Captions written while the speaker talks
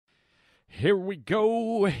Here we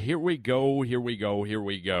go, here we go, here we go, here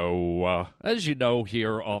we go. As you know,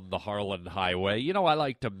 here on the Harland Highway, I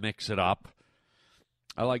like to mix it up.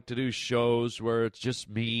 I like to do shows where it's just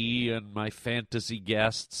me and my fantasy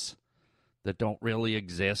guests that don't really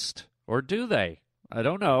exist. Or do they? I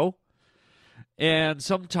don't know. And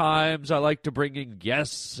sometimes I like to bring in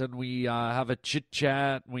guests and we have a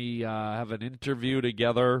chit-chat. We have an interview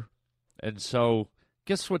together. And so,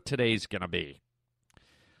 guess what today's going to be?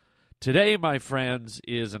 Today, my friends,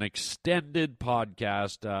 is an extended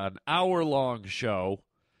podcast, an hour-long show.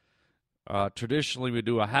 Traditionally, we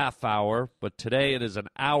do a half hour, but today it is an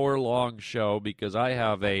hour-long show because I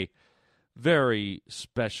have a very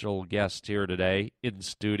special guest here today in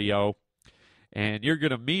studio. And you're going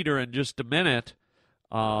to meet her in just a minute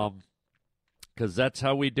because that's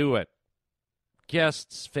how we do it.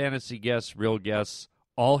 Guests, fantasy guests, real guests,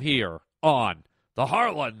 all here on the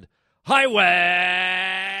Harland Highway.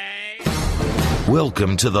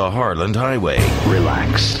 Welcome to the Harland Highway.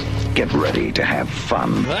 Relax. Get ready to have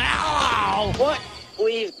fun. Ow! What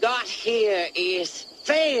we've got here is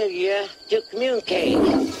failure to communicate.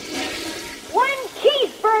 One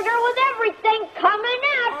cheeseburger with everything coming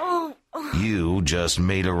out. You just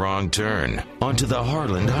made a wrong turn onto the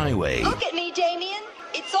Harland Highway. Look at me, Damien.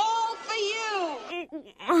 It's all for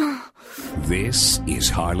you. This is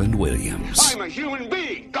Harland Williams. I'm a human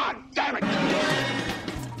being. God damn it.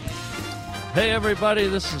 Hey, everybody,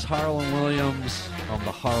 this is Harland Williams on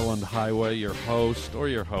the Harland Highway, your host or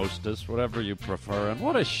your hostess, whatever you prefer. And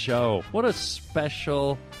what a show. What a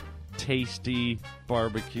special, tasty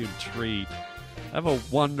barbecue treat. I have a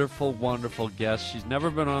wonderful, wonderful guest. She's never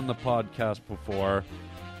been on the podcast before.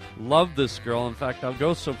 Love this girl. In fact, I'll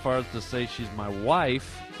go so far as to say she's my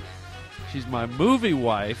wife. She's my movie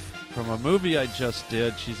wife from a movie I just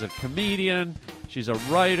did. She's a comedian. She's a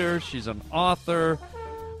writer. She's an author.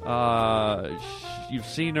 You've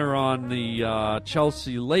seen her on the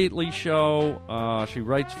Chelsea Lately show. She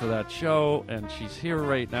writes for that show, and she's here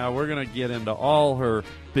right now. We're going to get into all her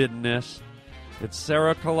business. It's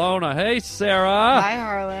Sarah Calonna. Hey, Sarah. Hi,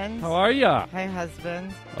 Harland. How are ya? Hi,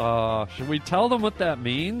 husband. Should we tell them what that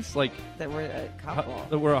means? Like that we're a couple.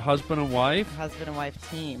 That we're a husband and wife? Husband and wife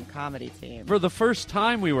team, comedy team. For the first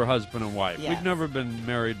time, we were husband and wife. Yes. We've never been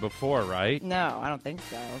married before, right? No, I don't think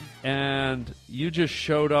so. And you just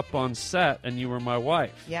showed up on set, and you were my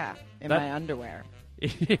wife. Yeah, in my underwear.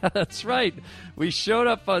 Yeah, that's right. We showed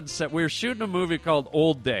up on set. We were shooting a movie called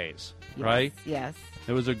Old Days, Yes, right? Yes.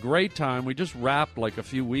 It was a great time. We just wrapped like a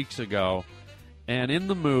few weeks ago. And in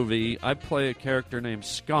the movie, I play a character named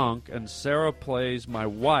Skunk, and Sarah plays my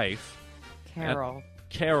wife. Carol.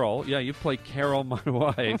 Carol. Yeah, you play Carol, my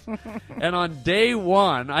wife. And on day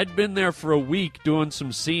one, I'd been there for a week doing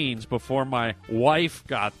some scenes before my wife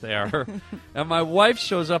got there. And my wife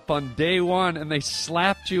shows up on day one, and they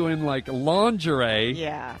slapped you in, like, lingerie.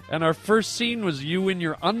 Yeah. And our first scene was you in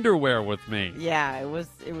your underwear with me. Yeah, it was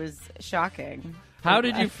shocking. How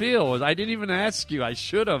did you feel? I didn't even ask you. I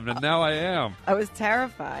should have, and now I am. I was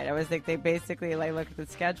terrified. I was like, they basically look at the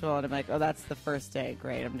schedule, and I'm like, oh, that's the first day.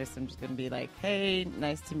 Great. I'm just gonna be like, hey,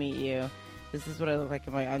 nice to meet you. This is what I look like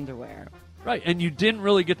in my underwear. Right, and you didn't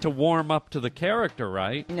really get to warm up to the character,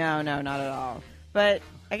 right? No, not at all. But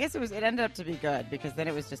I guess it ended up to be good because then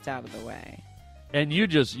it was just out of the way. And you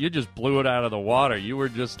just blew it out of the water. You were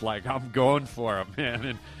just like, I'm going for it, man.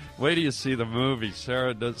 And wait till you see the movie.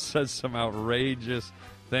 Sarah says some outrageous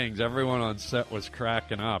things. Everyone on set was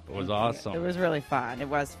cracking up. It was awesome. It was really fun. It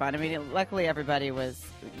was fun. I mean, luckily everybody was,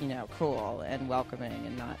 cool and welcoming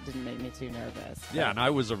and didn't make me too nervous. Yeah, and I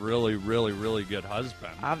was a really, really, really good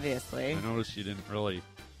husband. Obviously. I noticed you didn't really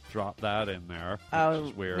drop that in there,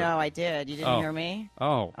 which is weird. No, I did. You didn't hear me?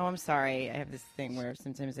 Oh, I'm sorry. I have this thing where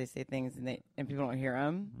sometimes I say things and people don't hear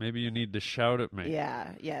them. Maybe you need to shout at me.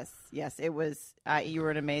 Yeah, yes. It was, you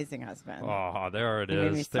were an amazing husband. Oh, there it You is.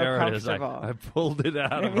 made me so there it is. comfortable. I pulled it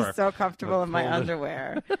out You of made her. me so comfortable in my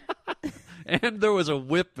underwear. And there was a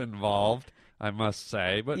whip involved, I must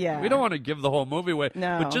say. But Yeah. we don't want to give the whole movie away.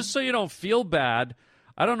 No. But just so you don't feel bad,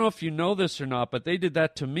 I don't know if you know this or not, but they did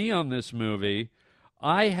that to me on this movie.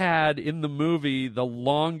 I had, in the movie, the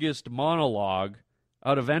longest monologue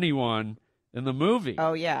out of anyone in the movie.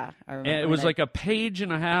 Oh, yeah. I remember. And it was like a page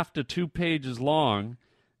and a half to 2 pages long.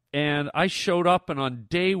 And I showed up, and on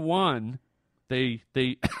day one, they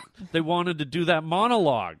wanted to do that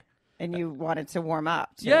monologue. And you wanted to warm up.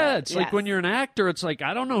 Yeah, it's like when you're an actor, it's like,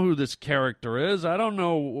 I don't know who this character is. I don't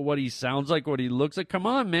know what he sounds like, what he looks like. Come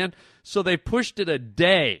on, man. So they pushed it a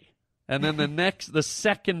day. And then the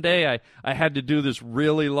second day, I had to do this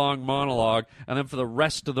really long monologue. And then for the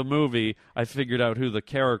rest of the movie, I figured out who the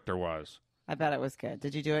character was. I bet it was good.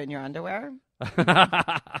 Did you do it in your underwear?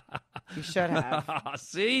 You should have.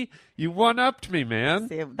 See? You one-upped me, man.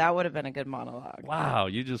 See, that would have been a good monologue. Wow,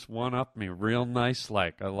 you just one-upped me real nice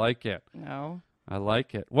like. I like it. No. I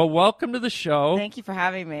like it. Well, welcome to the show. Thank you for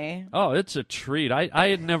having me. Oh, it's a treat. I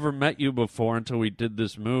had never met you before until we did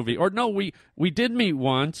this movie. Or no, we did meet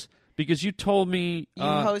once because you told me you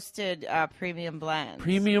hosted Premium Blend.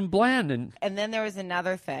 Premium Blend. And then there was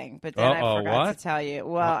another thing, but then I forgot to tell you.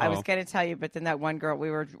 Well, I was going to tell you, but then that one girl, we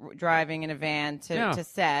were driving in a van to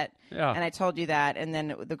set, and I told you that, and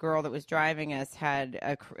then the girl that was driving us had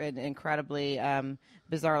an incredibly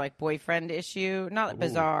bizarre, like, boyfriend issue. Not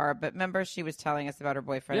bizarre, but remember she was telling us about her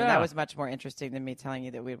boyfriend, and that was much more interesting than me telling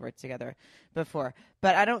you that we had worked together before.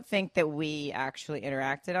 But I don't think that we actually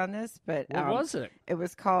interacted on this. But what was it? It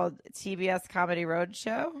was called TBS Comedy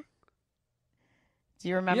Roadshow. Do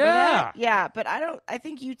you remember that? Yeah, but I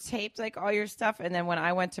think you taped, like, all your stuff, and then when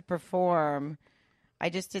I went to perform, I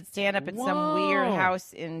just did stand-up at some weird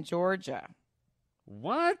house in Georgia.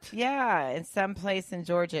 What? Yeah, in some place in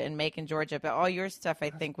Georgia, in Macon, Georgia. But all your stuff, I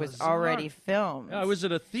think, was already filmed. Yeah, I was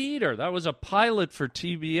at a theater. That was a pilot for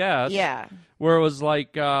TBS. Yeah. Where it was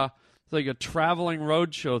like a traveling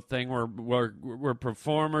roadshow thing where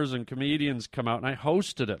performers and comedians come out, and I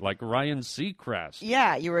hosted it like Ryan Seacrest.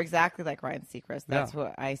 Yeah, you were exactly like Ryan Seacrest. That's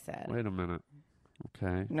what I said. Wait a minute.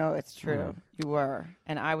 Okay. No, it's true. You were.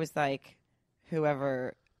 And I was like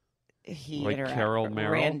whoever... Carol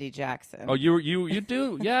Merrill? Randy Jackson. Oh, you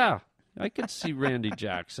do? Yeah. I could see Randy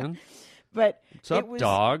Jackson. But what's up,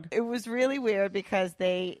 dog? It was really weird because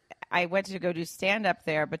I went to go do stand-up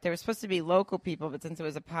there, but there was supposed to be local people, but since it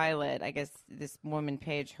was a pilot, I guess this woman,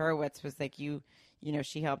 Paige Hurwitz, was like, you know,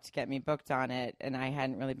 she helped get me booked on it, and I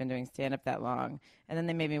hadn't really been doing stand-up that long. And then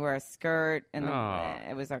they made me wear a skirt, and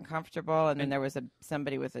it was uncomfortable. And then there was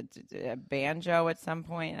somebody with a banjo at some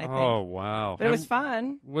point, I think. Oh, wow. But it was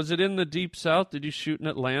fun. Was it in the Deep South? Did you shoot in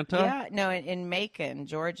Atlanta? Yeah, no, in Macon,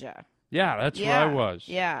 Georgia. Yeah, that's where I was.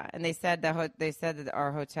 Yeah, and they said that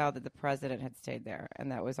our hotel, that the president had stayed there,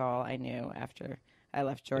 and that was all I knew after I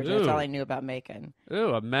left Georgia. That's all I knew about Macon.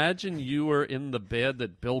 Ooh, imagine you were in the bed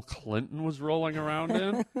that Bill Clinton was rolling around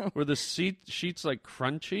in. Were the sheets like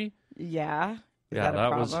crunchy? Yeah. Yeah,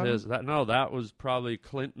 that was his. That was probably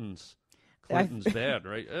Clinton's bed,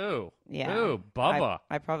 right? Ooh. Yeah. Ooh, Bubba.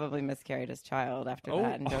 I probably miscarried his child after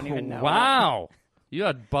that and don't even know. Wow. You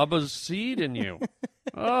had Bubba's seed in you.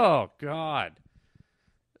 Oh, God.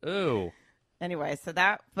 Ooh. Anyway,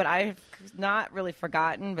 but I've not really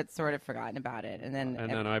forgotten, but sort of forgotten about it. And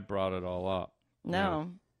then I brought it all up. No. Yeah.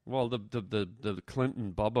 Well, the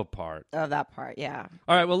Clinton Bubba part. Oh, that part, yeah.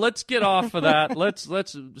 All right, well, let's get off of that.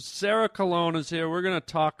 let's Sarah Calonna's here. We're going to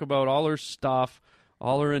talk about all her stuff,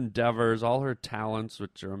 all her endeavors, all her talents,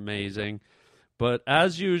 which are amazing. But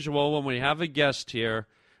as usual, when we have a guest here,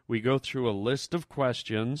 we go through a list of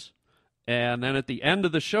questions, and then at the end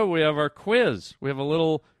of the show, we have our quiz. We have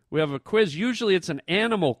a quiz. Usually it's an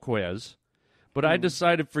animal quiz, but I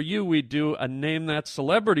decided for you we'd do a Name That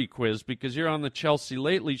Celebrity quiz because you're on the Chelsea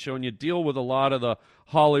Lately show and you deal with a lot of the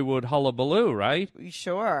Hollywood hullabaloo, right?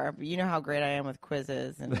 Sure. You know how great I am with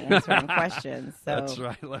quizzes and answering questions. So, that's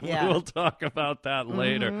right. We'll talk about that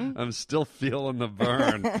later. I'm still feeling the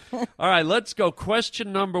burn. All right, let's go.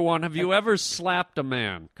 Question number 1. Have you ever slapped a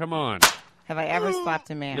man? Come on. Have I ever slapped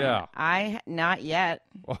a man? Yeah. Not yet.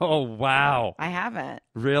 Oh, wow. I haven't.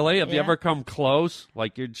 Really? Have you ever come close?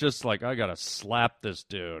 Like, you're just like, I got to slap this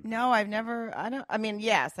dude. No, I've never.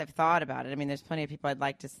 Yes, I've thought about it. I mean, there's plenty of people I'd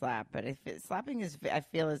like to slap, but slapping is, I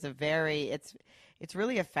feel, it's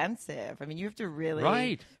really offensive. I mean, you have to really.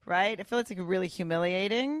 Right? I feel it's like really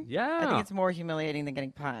humiliating. Yeah. I think it's more humiliating than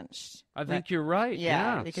getting punched. I think you're right.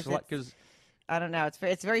 Yeah. Because I don't know.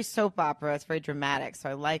 It's very soap opera. It's very dramatic, so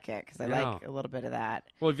I like it because I like a little bit of that.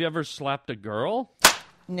 Well, have you ever slapped a girl?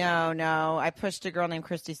 No. I pushed a girl named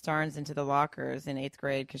Christy Starnes into the lockers in 8th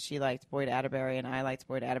grade because she liked Boyd Atterbury and I liked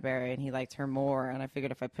Boyd Atterbury and he liked her more. And I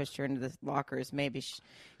figured if I pushed her into the lockers, maybe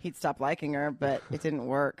he'd stop liking her, but it didn't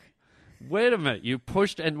work. Wait a minute. You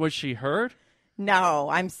pushed and was she hurt? No,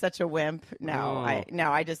 I'm such a wimp. No,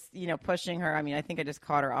 Oh. I just, pushing her. I mean, I think I just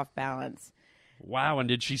caught her off balance. Wow, and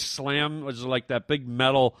did she slam? Was it like that big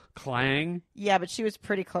metal clang? Yeah, but she was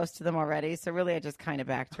pretty close to them already, so really I just kind of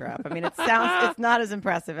backed her up. I mean, it's not as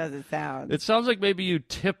impressive as it sounds. It sounds like maybe you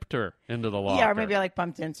tipped her into the locker. Yeah, or maybe I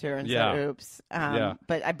bumped into her and said, oops. Yeah.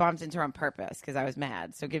 But I bumped into her on purpose because I was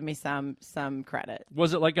mad, so give me some credit.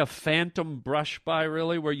 Was it like a phantom brush by,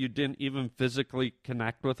 really, where you didn't even physically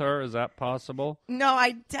connect with her? Is that possible? No,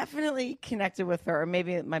 I definitely connected with her, or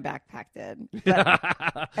maybe my backpack did.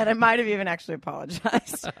 But, and I might have even actually apologized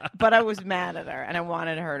apologized. But I was mad at her, and I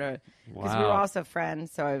wanted her to, because we were also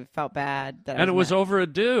friends, so I felt bad. And it was over a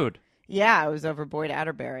dude. Yeah, it was over Boyd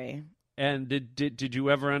Atterbury. And did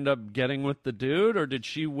you ever end up getting with the dude, or did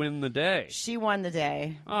she win the day? She won the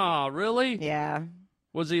day. Oh, really? Yeah.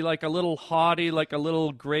 Was he like a little haughty, like a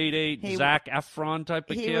little grade 8 Zac Efron type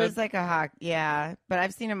of kid? He was like a hawk, yeah. But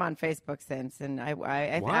I've seen him on Facebook since, and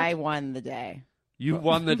I won the day. You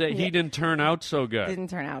won the day. He didn't turn out so good. Didn't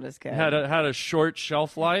turn out as good. Had a short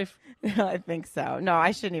shelf life. I think so. No,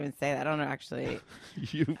 I shouldn't even say that. I don't know. Actually,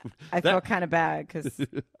 I feel kind of bad because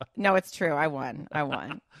no, it's true. I won.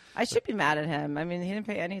 I should be mad at him. I mean, he didn't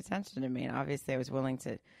pay any attention to me, and obviously, I was willing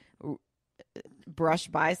to brush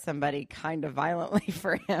by somebody kind of violently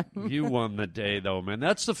for him. You won the day, though, man.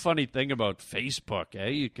 That's the funny thing about Facebook, eh?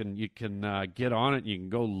 You can get on it. And you can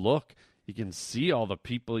go look. You can see all the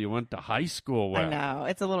people you went to high school with. I know.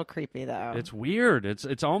 It's a little creepy, though. It's weird.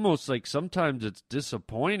 It's almost like sometimes it's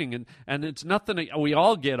disappointing, and it's nothing. We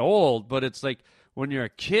all get old, but it's like when you're a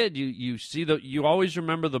kid, you see you always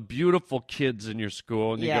remember the beautiful kids in your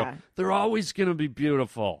school, and you go, they're always going to be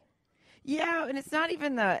beautiful. Yeah, and it's not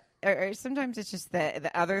even or sometimes it's just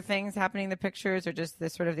the other things happening in the pictures, or just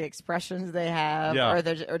the sort of the expressions they have,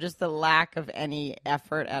 or just the lack of any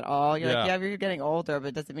effort at all. You're like, you're getting older, but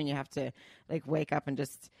it doesn't mean you have to like wake up and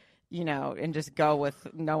just, and just go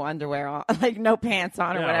with no underwear on, like no pants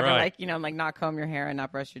on or whatever. Right. Like, like not comb your hair and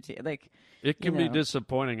not brush your teeth. Like it can be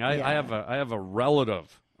disappointing. I have a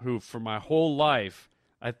relative who for my whole life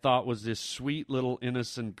I thought was this sweet little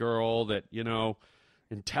innocent girl that,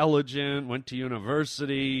 intelligent, went to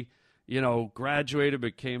university, graduated,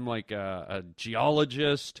 became like a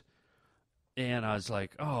geologist, and I was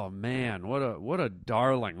like, oh man, what a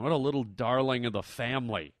darling, what a little darling of the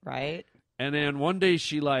family, right? And then one day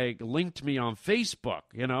she like linked me on Facebook,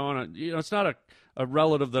 and it's not a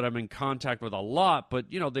relative that I'm in contact with a lot, but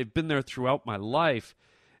they've been there throughout my life,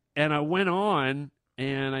 and I went on.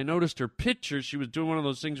 And I noticed her picture. She was doing one of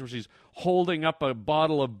those things where she's holding up a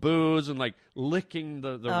bottle of booze and, like, licking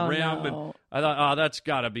the rim. No. And I thought, that's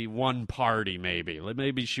got to be one party maybe.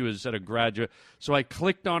 Maybe she was at a graduate. So I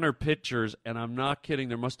clicked on her pictures, and I'm not kidding.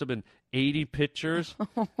 There must have been 80 pictures.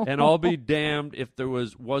 And I'll be damned if there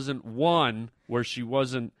wasn't one where she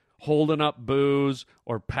wasn't holding up booze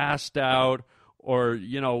or passed out or,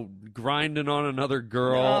 grinding on another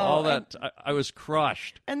girl, all that. I was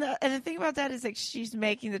crushed. And the thing about that is, like, she's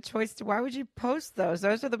making the choice to, why would you post those?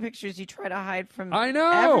 Those are the pictures you try to hide from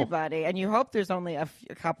everybody. And you hope there's only a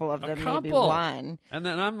couple of them, maybe one. And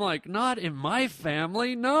then I'm like, not in my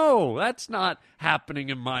family. No, that's not happening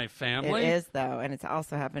in my family. It is, though. And it's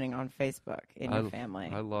also happening on Facebook in your family.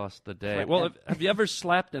 I lost the day. Well, have you ever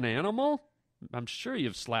slapped an animal? I'm sure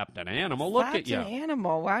you've slapped an animal. Look at you. Slapped an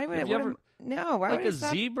animal? Why would it? No, why like a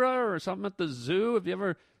zebra or something at the zoo? Have you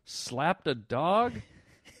ever slapped a dog?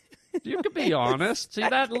 You could be honest. See,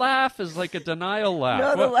 that laugh is like a denial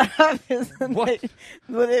laugh. No, the laugh is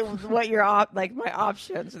what your my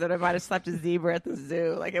options that I might have slapped a zebra at the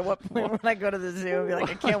zoo. Like at what point would I go to the zoo and be like,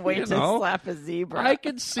 I can't wait to slap a zebra? I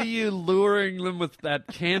could see you luring them with that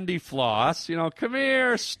candy floss. Come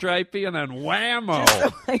here, Stripey, and then whammo.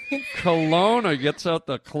 Calonna gets out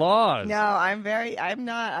the claws. No, I'm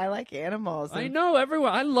not. I like animals. I know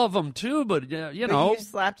everyone. I love them too, but But you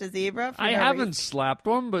slapped a zebra? I haven't slapped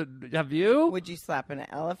one, but have you? Would you slap an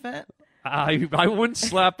elephant? I wouldn't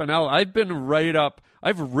slap an elephant. I've been right up.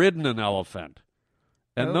 I've ridden an elephant.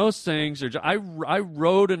 And those things are I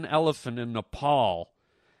rode an elephant in Nepal.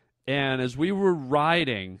 And as we were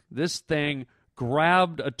riding, this thing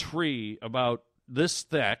grabbed a tree about this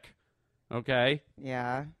thick, okay?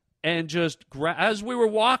 Yeah. And just, as we were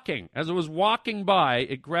walking, as it was walking by,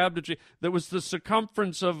 it grabbed a tree that was the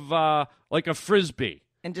circumference of like a Frisbee.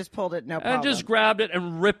 And just pulled it, no problem. And just grabbed it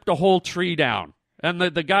and ripped a whole tree down. And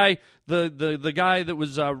the guy that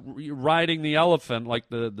was riding the elephant, like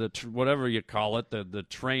the whatever you call it, the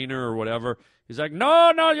trainer or whatever, he's like,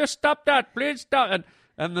 no, you stop that, please stop.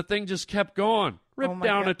 And the thing just kept going. Rip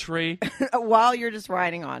down a tree. While you're just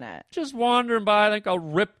riding on it. Just wandering by, I think I'll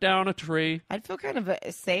rip down a tree. I'd feel kind of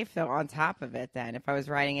safe, though, on top of it then. If I was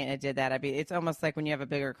riding it and it did that, it's almost like when you have a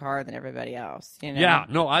bigger car than everybody else. Yeah,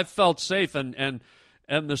 no, I felt safe.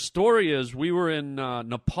 And the story is we were in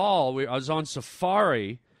Nepal. I was on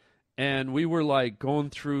safari, and we were, like,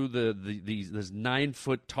 going through this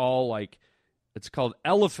 9-foot tall, like, it's called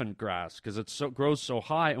elephant grass because it grows so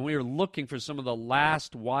high, and we were looking for some of the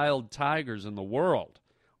last wild tigers in the world.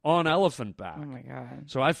 on elephant back. Oh, my God.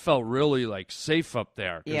 So I felt really, like, safe up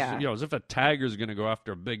there. Yeah. You know, as if a tiger's going to go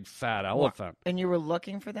after a big, fat elephant. And you were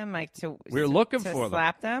looking for them, like, we were looking for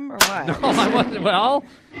slap them or what? No, I wasn't. Well,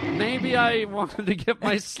 maybe I wanted to get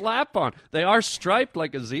my slap on. They are striped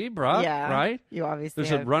like a zebra, right? You obviously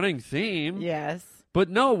There's a running theme. Yes. But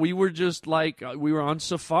no, we were just like, we were on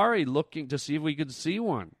safari looking to see if we could see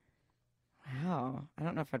one. Wow. I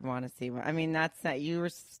don't know if I'd want to see one. I mean, you were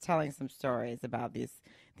telling some stories about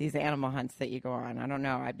these animal hunts that you go on. I don't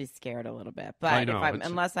know. I'd be scared a little bit. But I know,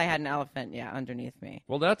 unless I had an elephant, underneath me.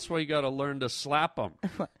 Well, that's why you got to learn to slap them.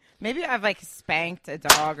 Maybe I've, like, spanked a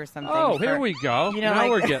dog or something. Oh, here we go. You know, now like,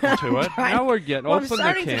 we're getting to it. Right? Now we're getting. Well, open the can.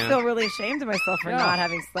 I'm starting to feel really ashamed of myself for not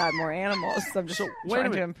having slapped more animals. So I'm just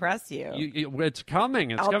trying to impress you. It's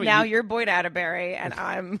coming. It's coming. Now you're Boyd Atterbury, and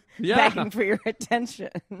I'm begging for your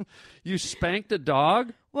attention. You spanked a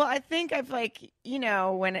dog? Well, I think I've, like,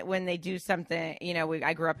 when they do something,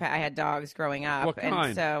 I grew up, I had dogs growing up. What kind?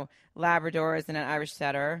 And so Labradors and an Irish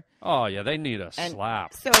setter. Oh, yeah, they need a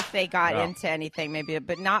slap. So if they got into anything, maybe,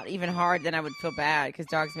 but not even hard, then I would feel bad because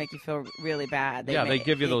dogs make you feel really bad. They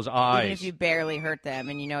give you those eyes. Even if you barely hurt them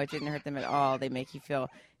and it didn't hurt them at all, they make you feel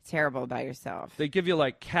terrible about yourself. They give you,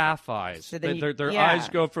 like, calf eyes. So their eyes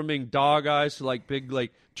go from being dog eyes to, like, big,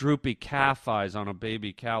 like, droopy calf eyes on a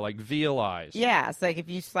baby cow, like veal eyes. Yeah, it's like if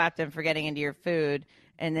you slap them for getting into your food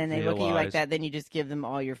and then they look at you like that, then you just give them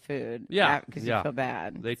all your food. Yeah. Because you feel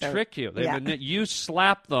bad. They trick you. You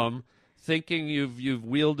slap them thinking you've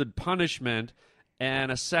wielded punishment,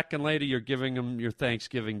 and a second later you're giving them your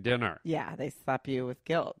Thanksgiving dinner. Yeah, they slap you with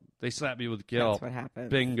guilt. They slap you with guilt. That's what happens.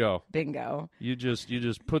 Bingo. You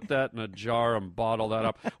just put that in a jar and bottle that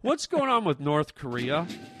up. What's going on with North Korea?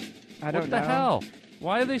 I don't know. What the hell?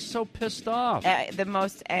 Why are they so pissed off? I don't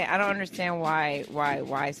understand why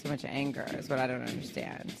so much anger is what I don't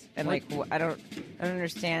understand. And I don't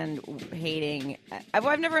understand hating.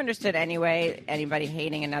 I've never understood anybody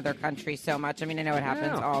hating another country so much. I mean, I know it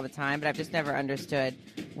happens all the time, but I've just never understood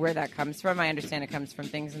where that comes from. I understand it comes from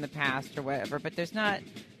things in the past or whatever, but there's not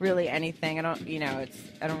really anything. I don't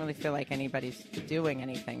really feel like anybody's doing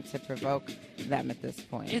anything to provoke them at this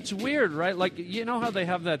point. It's weird, right? Like, you know how they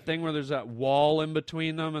have that thing where there's that wall in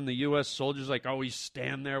between them, and the U.S. soldiers like always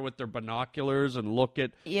stand there with their binoculars and look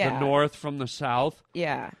at the North from the South.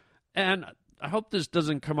 Yeah. And I hope this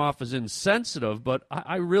doesn't come off as insensitive, but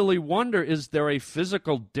I really wonder, is there a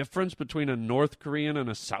physical difference between a North Korean and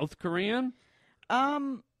a South Korean?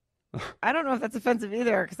 I don't know if that's offensive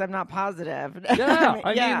either because I'm not positive. Yeah,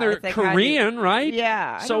 I mean, they're like Korean, right?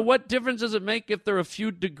 Yeah. So what difference does it make if they're a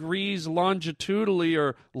few degrees longitudinally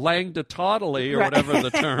or longitudinally or whatever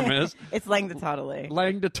the term is? It's longitudinally.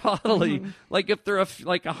 Longitudinally. Like if they're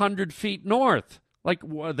 100 feet north. Like,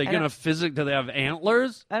 are they going to do they have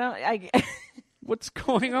antlers? What's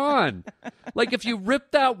going on? Like, if you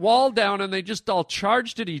rip that wall down and they just all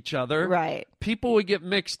charged at each other, right? People would get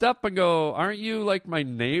mixed up and go, "Aren't you like my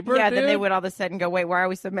neighbor?" Yeah, dude? then they would all of a sudden go, "Wait, why are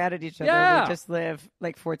we so mad at each other? Yeah. We just live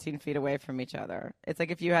like 14 feet away from each other." It's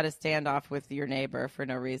like if you had a standoff with your neighbor for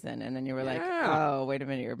no reason, and then you were like, "Oh, wait a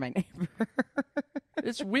minute, you're my neighbor."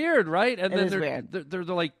 It's weird, right? And then they're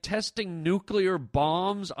like testing nuclear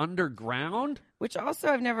bombs underground, which also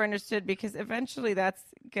I've never understood because eventually that's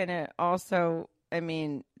gonna also, I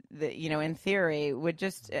mean, in theory, would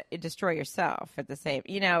just destroy yourself at the same,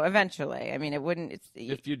 eventually. I mean, it wouldn't.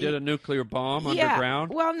 If you did a nuclear bomb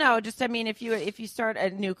underground. Well, no, just I mean, if you start a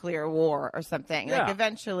nuclear war or something, like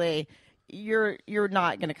eventually. You're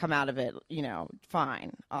not going to come out of it,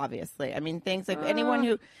 fine, obviously. I mean, things like anyone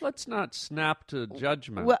who... Let's not snap to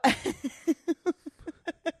judgment. Well,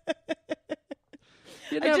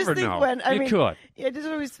 you never know. You could.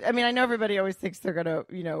 I know everybody always thinks they're going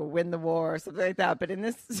to, win the war or something like that. But in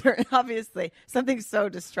this, obviously, something so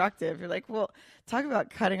destructive, you're like, well, talk about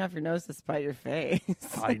cutting off your nose to spite your face.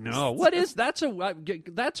 I know. That's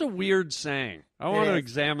a weird saying. I want to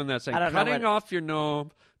examine that saying. Cutting off your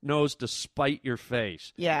nose to spite your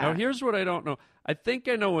face. Yeah. Now, here's what I don't know. I think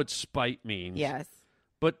I know what spite means. Yes.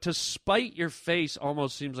 But to spite your face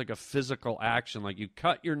almost seems like a physical action. Like you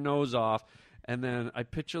cut your nose off, and then I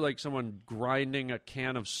picture like someone grinding a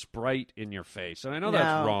can of Sprite in your face. And I know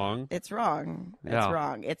that's wrong. It's wrong. It's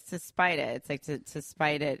wrong. It's to spite it. It's like to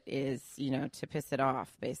spite it is, to piss it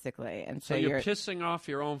off, basically. And so you're pissing off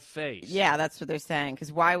your own face. Yeah, that's what they're saying.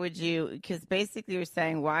 Because basically you're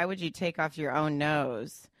saying, why would you take off your own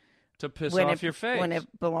nose? To piss off your face.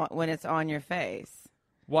 When it's on your face.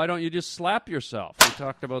 Why don't you just slap yourself? We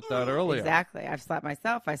talked about that earlier. Exactly. I've slapped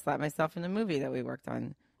myself. I slapped myself in the movie that we worked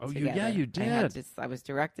on. Oh, together. you did. I was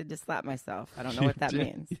directed to slap myself. I don't know what that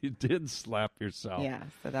means. You did slap yourself. Yeah,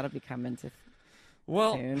 so that'll be coming to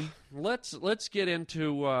Well, soon. let's get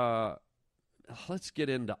into us.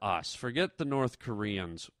 Forget the North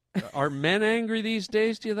Koreans. Are men angry these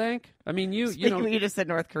days, do you think? I mean, you just said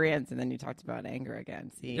North Koreans, and then you talked about anger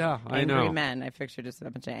again. See, yeah, I know. Angry men. I pictured just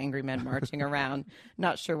a bunch of angry men marching around,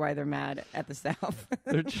 not sure why they're mad at the South.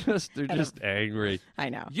 They're just angry. I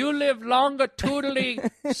know. You live longitudinally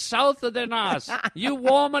south than us. You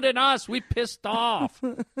warmer than us. We pissed off.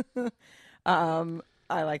 I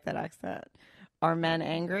like that accent. Are men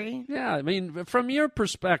angry? Yeah, I mean, from your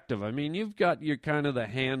perspective, I mean, you've got your kind of the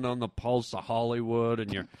hand on the pulse of Hollywood,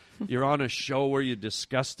 and you're on a show where you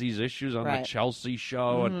discuss these issues on the Chelsea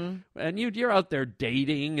show, and you're out there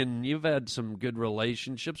dating, and you've had some good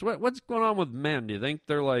relationships. What's going on with men? Do you think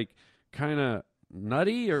they're like kind of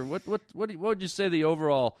nutty, or what would you say the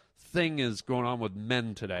overall thing is going on with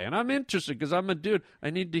men today? And I'm interested because I'm a dude. I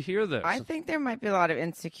need to hear this. I think there might be a lot of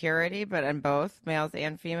insecurity, but in both males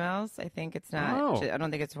and females. I think it's not. Oh. I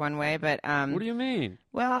don't think it's one way. But what do you mean?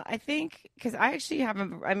 Well, I think because I actually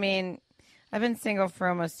haven't. I mean, I've been single for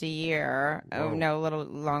almost a year. Whoa. Oh no, a little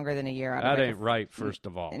longer than a year. That ain't right. First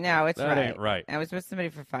of all, no, it's that right. ain't right. I was with somebody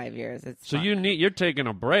for 5 years. It's so fun. you're taking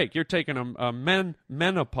a break. You're taking a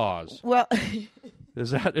menopause. Well,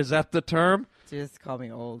 is that the term? Just call me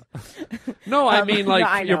old. No, I mean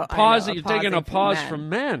like you're pausing. You're taking a pause from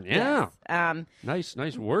men. Yeah. Yes.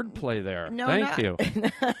 Nice wordplay there. No, Thank you.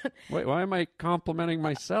 Wait, why am I complimenting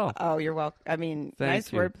myself? Oh, you're welcome. I mean,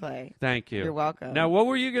 nice wordplay. Thank you. You're welcome. Now, what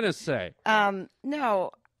were you going to say?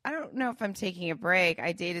 No, I don't know if I'm taking a break.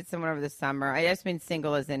 I dated someone over the summer. I just mean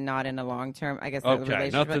single as in not in a long term. I guess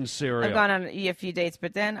relationship. Nothing serious. I've gone on a few dates,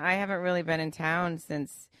 but then I haven't really been in town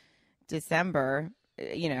since December.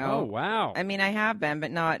 You know. Oh wow. I mean, I have been, but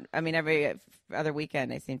not. I mean, every other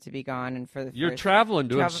weekend I seem to be gone, and for the you're traveling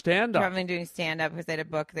doing stand up. Traveling doing stand up because I had a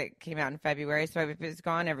book that came out in February, so I was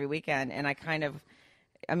gone every weekend, and I kind of.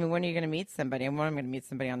 I mean, when are you going to meet somebody? And when am I going to meet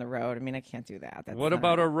somebody on the road? I mean, I can't do that. What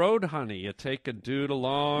about a road honey? You take a dude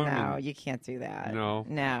along? No, you can't do that. No.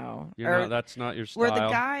 That's not your style. Where the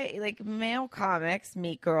guy, like male comics,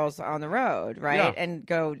 meet girls on the road, right? Yeah. And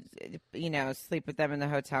go, sleep with them in the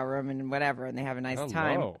hotel room and whatever, and they have a nice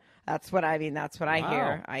time. That's what I mean. That's what I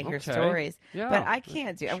hear. I hear stories, but I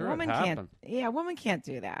can't do. Sure, a woman can't. Yeah, a woman can't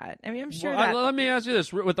do that. I mean, I'm sure that. Let me ask you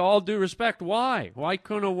this: with all due respect, why? Why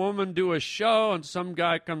couldn't a woman do a show and some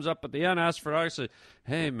guy comes up at the end, asks for us, says,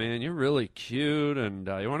 "Hey, man, you're really cute, and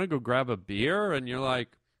you want to go grab a beer?" And you're like,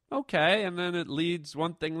 "Okay," and then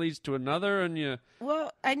one thing leads to another, and you.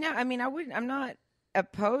 Well, I know. I mean, I'm not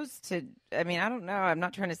opposed to. I mean, I don't know. I'm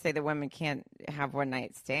not trying to say that women can't have one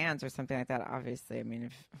night stands or something like that. Obviously, I mean,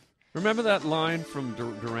 if. Remember that line from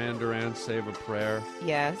Duran Duran, Save a Prayer?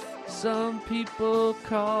 Yes. Some people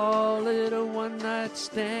call it a one-night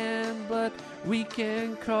stand, but we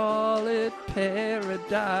can call it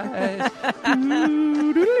paradise.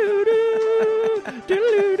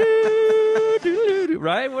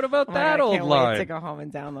 Right? What about that old line? I can't wait to go home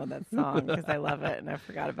and download that song because I love it and I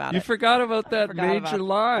forgot about it. You forgot about that major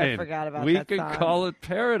line. I forgot about that song. We can call it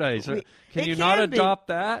paradise. Can you not adopt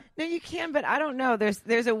that? No, you can, but I don't know.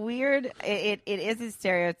 There's a weird. It is a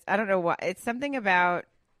stereotype. I don't know what. It's something about.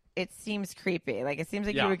 It seems creepy. Like it seems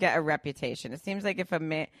like you would get a reputation. It seems like if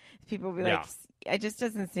people would be like, it just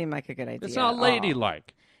doesn't seem like a good idea. It's not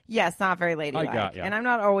ladylike. Yes, not very ladylike. I got you. And I'm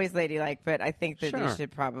not always ladylike, but I think that you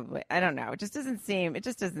should probably. I don't know. It just doesn't seem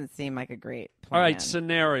like a great plan. All right,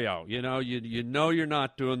 scenario. You know you're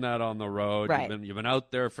not doing that on the road. Right. You've been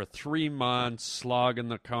out there for 3 months, slogging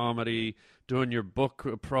the comedy, doing your book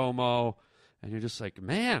promo, and you're just like,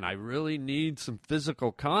 man, I really need some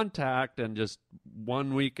physical contact. And just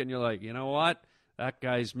 1 week, and you're like, you know what? That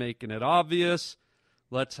guy's making it obvious.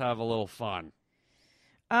 Let's have a little fun.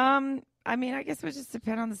 I mean, I guess it would just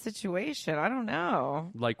depend on the situation. I don't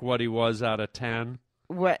know. Like what he was out of 10?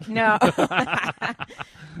 What? No.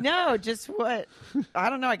 No, just what?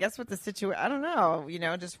 I don't know. I guess what the situation. I don't know.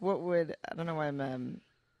 Just what would. I don't know why I'm.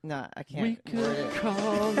 No, I can't. We could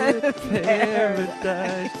call it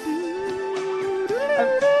paradise.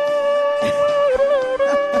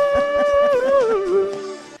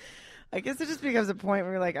 I guess it just becomes a point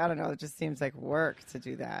where you're like, I don't know, it just seems like work to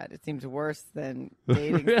do that. It seems worse than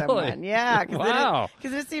dating someone. Yeah. Wow.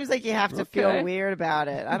 Because it seems like you have to feel weird about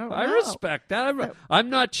it. I don't know. I respect that. I'm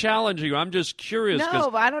not challenging you. I'm just curious.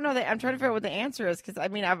 No, but I don't know. I'm trying to figure out what the answer is. Because, I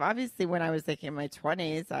mean, I've obviously, when I was like in my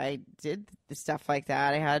 20s, I did stuff like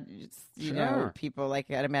that. I had, people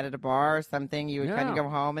like I met at a bar or something. You would kind of go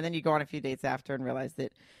home, and then you go on a few dates after and realize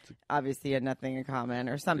that obviously you had nothing in common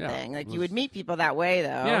or something. You would meet people that way,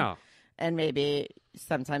 though. Yeah. And maybe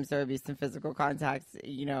sometimes there would be some physical contacts,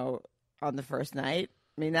 on the first night.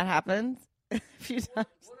 I mean, that happens. a few times.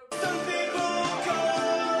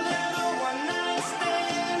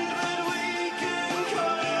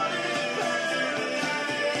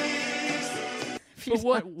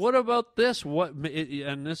 But what about this?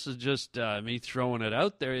 And this is just me throwing it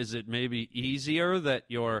out there. Is it maybe easier that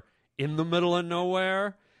you're in the middle of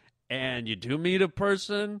nowhere and you do meet a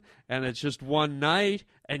person and it's just one night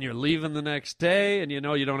and you're leaving the next day and you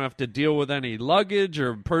don't have to deal with any luggage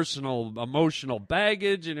or personal emotional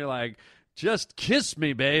baggage and you're like, just kiss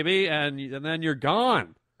me, baby, and then you're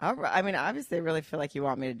gone. I mean, obviously, I really feel like you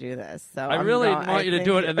want me to do this. So I really want you to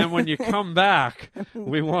do it, and then when you come back,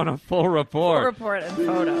 we want a full report. Full report and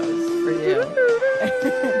photos for you.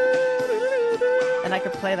 And I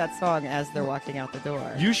could play that song as they're walking out the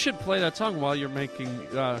door. You should play that song while you're making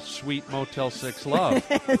sweet Motel 6 love.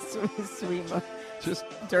 Sweet just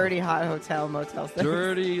dirty hot hotel Motel 6.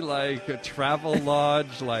 Dirty, like a travel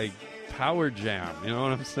lodge, like power jam. You know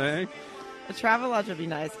what I'm saying? The travel lodge would be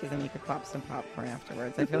nice because then you could pop some popcorn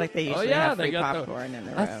afterwards. I feel like they usually have free popcorn in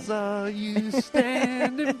the room. I saw you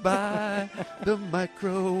standing by the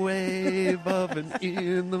microwave oven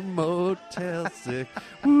in the Motel 6.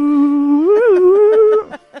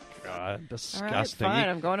 Woo! God, disgusting. All right, fine.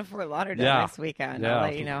 I'm going to Fort Lauderdale next weekend. I'll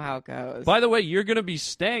let you know how it goes. By the way, you're going to be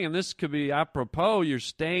staying, and this could be apropos, you're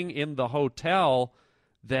staying in the hotel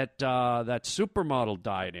that that supermodel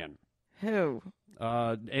died in. Who?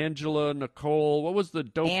 Angela Nicole, what was the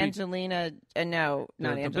dopey? Angelina, no,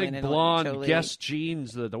 not the Angelina. The big blonde Jolie. Guess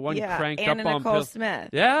jeans, the one cranked Anna up on Nicole Smith.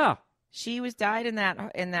 Yeah, she died in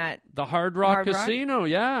that the Hard Rock Casino.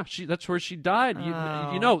 Yeah, that's where she died.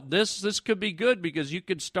 Oh. You know, this could be good because you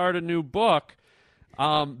could start a new book.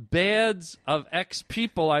 Beds of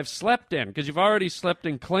ex-people I've slept in, because you've already slept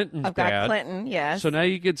in Clinton's I've bed. got Clinton, yes. So now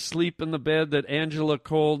you could sleep in the bed that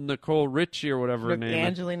Nicole Richie or whatever her name is.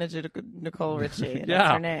 Angelina Nicole Richie.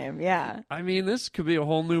 That's her name, yeah. I mean, this could be a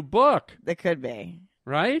whole new book. It could be.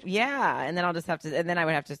 Right? Yeah, and then I'll just have to, and then I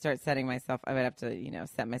would have to start setting myself, I would have to,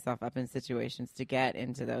 set myself up in situations to get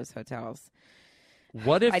into those hotels.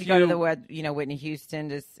 What if I'd go to the Whitney Houston?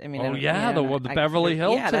 The Beverly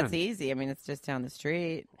Hilton. Yeah, that's easy. I mean, it's just down the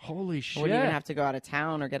street. Holy shit! I wouldn't even have to go out of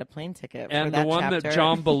town or get a plane ticket. And for that the one chapter. that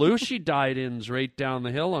John Belushi died in's right down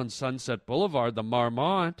the hill on Sunset Boulevard, the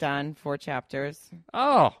Marmont. Done 4 chapters.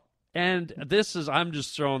 Oh, and I'm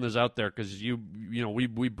just throwing this out there because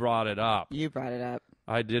we brought it up. You brought it up.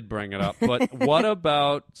 I did bring it up, but what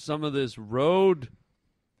about some of this road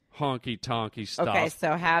honky-tonky stuff? Okay,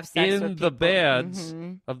 so have sex in with the beds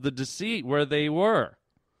of the deceased where they were.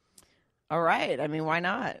 All right. I mean, why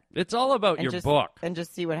not? It's all about your book. And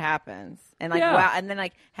just see what happens. And and then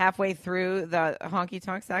halfway through the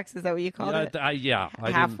honky-tonk sex, is that what you called it?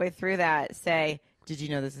 Halfway through that, say, did you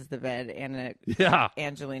know this is the bed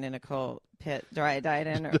Angelina Nicole Pitt died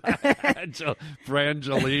in? Or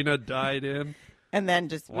Brangelina died in. And then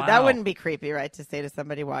that wouldn't be creepy, right, to say to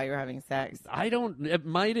somebody while you're having sex? It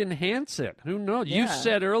might enhance it. Who knows? Yeah. You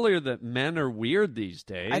said earlier that men are weird these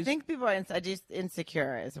days. I think people are just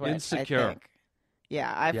insecure is what I think.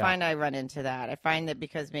 Yeah, I find I run into that. I find that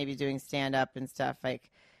because maybe doing stand-up and stuff, and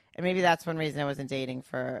maybe that's one reason I wasn't dating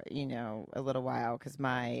for, a little while, because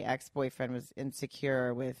my ex-boyfriend was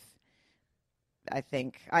insecure with, I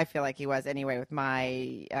feel like he was anyway with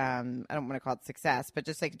my, I don't want to call it success, but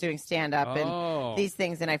just like doing stand-up and these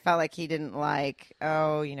things. And I felt like he didn't like,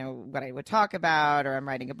 what I would talk about, or I'm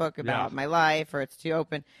writing a book about my life, or it's too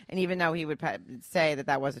open. And even though he would say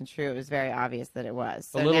that wasn't true, it was very obvious that it was.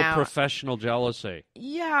 So a little professional jealousy.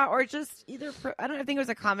 Yeah, or just I think it was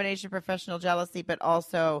a combination of professional jealousy, but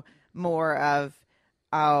also more of,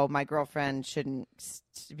 my girlfriend shouldn't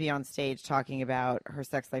be on stage talking about her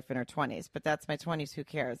sex life in her 20s. But that's my 20s. Who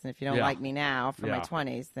cares? And if you don't like me now for my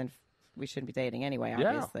 20s, then we shouldn't be dating anyway,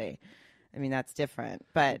 obviously. I mean, that's different.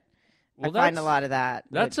 But I find a lot of that.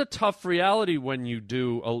 That's a tough reality when you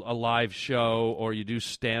do a live show or you do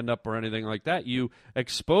stand-up or anything like that. You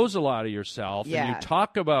expose a lot of yourself and you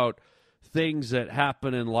talk about things that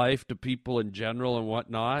happen in life to people in general and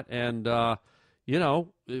whatnot. And,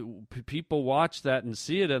 people watch that and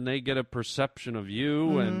see it, and they get a perception of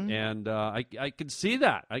you, and I can see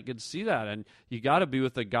that. And you got to be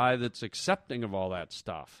with a guy that's accepting of all that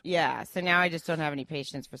stuff. Yeah. So now I just don't have any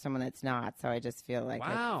patience for someone that's not. So I just feel like if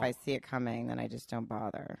I see it coming, then I just don't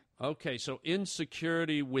bother. Okay. So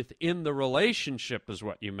insecurity within the relationship is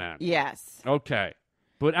what you meant. Yes. Okay.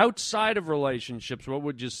 But outside of relationships, what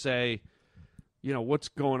would you say? What's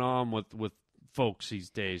going on with folks these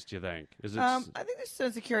days, do you think? Is it? I think there's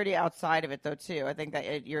some security outside of it, though, too. I think that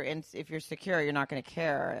if you're secure, you're not going to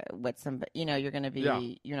care what somebody, you're going to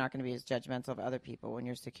be, you're not going to be as judgmental of other people when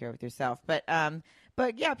you're secure with yourself. But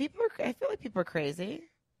yeah, I feel like people are crazy.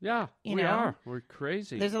 Yeah, we are. We're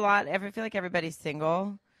crazy. There's a lot. I feel like everybody's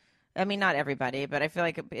single. I mean, not everybody, but I feel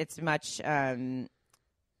like it's much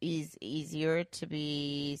easier to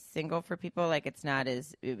be single for people. Like it's not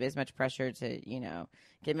as much pressure to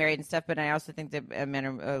get married and stuff. But I also think that men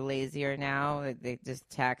are lazier now. They just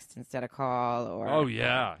text instead of call, or things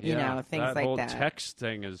that like whole that. Text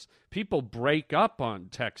thing is people break up on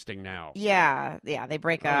texting now. Yeah, they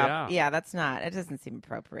break up. Yeah. That's not. It doesn't seem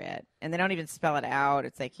appropriate, and they don't even spell it out.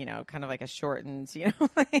 It's like kind of like a shortened.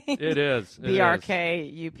 It is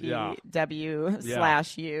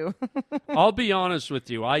BRKUPW/U. I'll be honest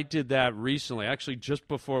with you. I did that recently, actually, just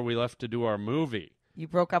before we left to do our movie. You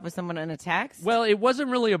broke up with someone in a text? Well, it wasn't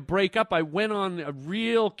really a breakup. I went on a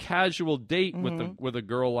real casual date with a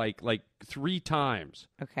girl like 3 times.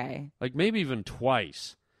 Okay. Like maybe even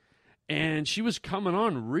twice. And she was coming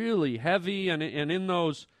on really heavy, and in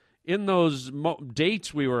those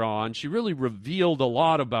dates we were on, she really revealed a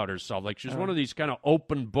lot about herself. Like she was one of these kind of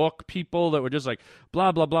open book people that were just like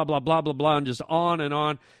blah blah blah blah blah blah blah and just on and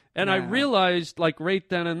on. And I realized like right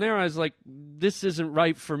then and there, I was like, this isn't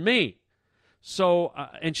right for me. So,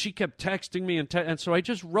 and she kept texting me, and so I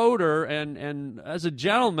just wrote her, and as a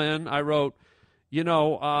gentleman, I wrote,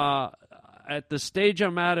 at the stage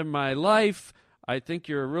I'm at in my life, I think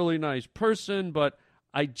you're a really nice person, but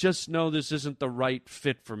I just know this isn't the right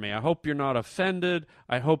fit for me. I hope you're not offended.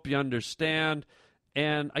 I hope you understand.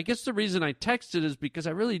 And I guess the reason I texted is because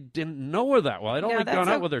I really didn't know her that well. I'd only gone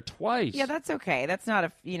out with her twice. Yeah, that's okay. That's not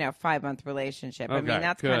a 5-month relationship. Okay, I mean,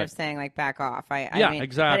 that's kind of saying like back off. I mean,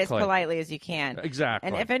 exactly. But as politely as you can. Exactly.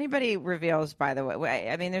 And if anybody reveals, by the way,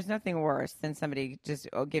 I mean, there's nothing worse than somebody just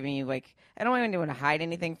giving you like, I don't even want to hide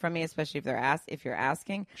anything from me, especially if you're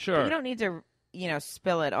asking. Sure. But you don't need to.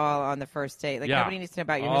 Spill it all on the first date. Like nobody needs to know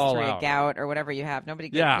about your history of gout or whatever you have. Nobody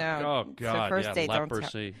gets Oh God. So first date,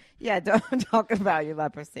 leprosy. Don't talk about your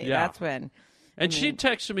leprosy. Yeah. That's when. And she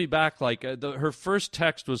texted me back like her first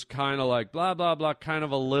text was kind of like blah blah blah, kind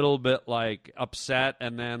of a little bit like upset,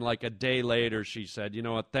 and then like a day later she said, "You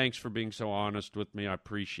know what? Thanks for being so honest with me. I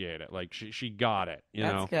appreciate it." Like she got it.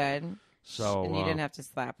 That's good. So and you didn't have to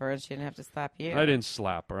slap her, and she didn't have to slap you. I didn't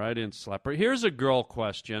slap her. Here's a girl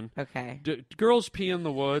question. Okay. Do girls pee in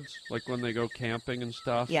the woods, like when they go camping and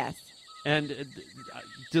stuff? Yes. And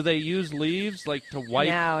do they use leaves, like, to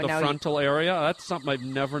wipe the frontal area? That's something I've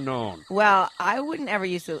never known. Well, I wouldn't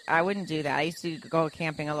do that. I used to go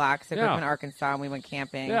camping a lot because I grew up in Arkansas, and we went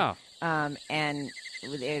camping. Yeah. And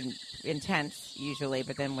in tents, usually,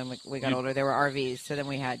 but then when we got older, there were RVs, so then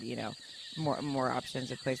we had, more options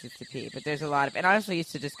of places to pee. But there's a lot of, and I also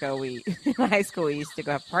used to just go. In high school, we used to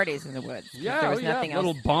go have parties in the woods. Yeah, there was nothing else.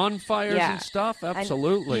 Little bonfires and stuff.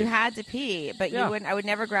 Absolutely, and you had to pee, but you wouldn't. I would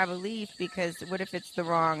never grab a leaf because what if it's the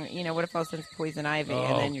wrong? What if all of a sudden it's poison ivy?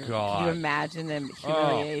 And then can you imagine the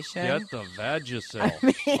humiliation? Get the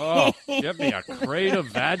Vagisil. Get me a crate of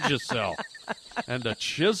Vagisil and a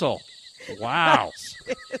chisel. Wow,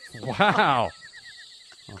 wow.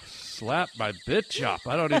 Slap my bitch up.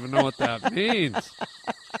 I don't even know what that means.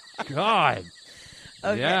 God.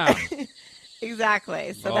 Okay. Yeah.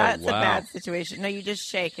 Exactly. So that's a bad situation. No, you just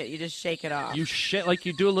shake it. You just shake it off. You like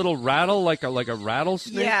you do a little rattle, like a rattlesnake or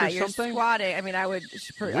something? Yeah, you're squatting. I mean, I would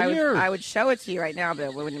show it to you right now, but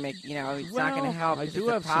it wouldn't make, it's not going to help. I do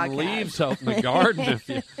have some leaves out in the garden if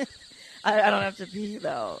you... I don't have to pee,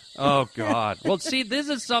 though. Oh, God. Well, see, this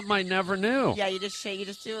is something I never knew. Yeah, you just shake. You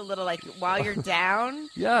just do a little, like, while you're down.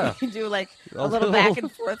 Yeah. You do, like, a little back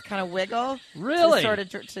and forth kind of wiggle. Really?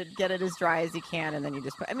 To get it as dry as you can, and then you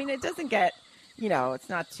just put... I mean, it doesn't get... it's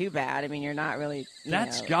not too bad. I mean, you're not really...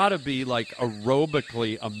 That's got to be, like,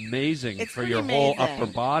 aerobically amazing for your whole upper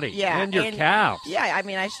body and your calves. Yeah, I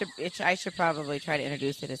mean, I should probably try to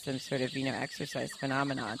introduce it as some sort of, exercise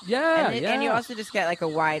phenomenon. Yeah, and you also just get, like, a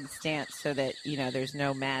wide stance so that, there's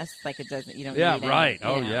no mess. Like, it doesn't... You don't need right.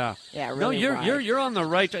 Yeah, really you're on the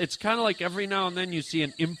right... It's kind of like every now and then you see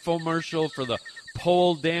an infomercial for the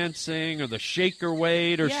pole dancing or the shaker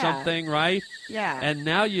weight or something, right? Yeah. And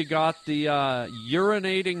now you got the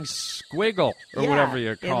urinating squiggle or whatever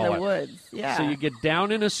you call it. In the woods, yeah. So you get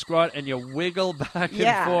down in a squat and you wiggle back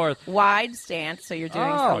and forth. Wide stance, so you're doing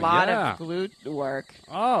a lot of glute work.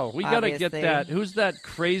 Oh, we got to get that. Who's that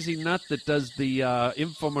crazy nut that does the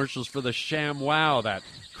infomercials for the ShamWow, that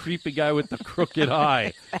creepy guy with the crooked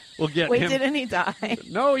eye. We'll get Wait, him. Didn't he die?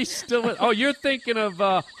 No, he's still. Oh, you're thinking of.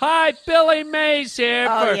 Hi, Billy Mays here.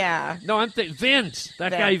 Oh, yeah. No, I'm thinking Vince.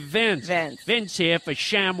 That guy, Vince. Vince here for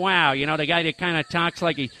ShamWow. You know, the guy that kind of talks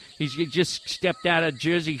like he's just stepped out of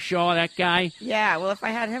Jersey Shore. That guy. Yeah. Well, if I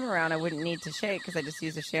had him around, I wouldn't need to shake because I just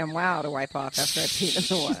use a ShamWow to wipe off after I peed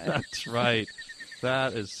in the water. That's right.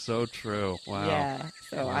 That is so true. Wow. Yeah.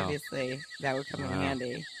 So obviously that would come in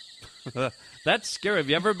handy. That's scary. Have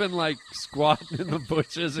you ever been like squatting in the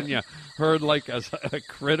bushes and you heard like a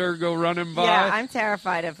critter go running by? Yeah, I'm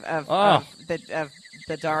terrified of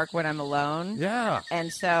the dark when I'm alone. Yeah.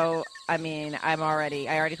 And so, I mean, I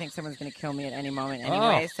already think someone's going to kill me at any moment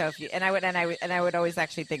anyway. So if you I would always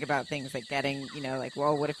actually think about things like getting, like,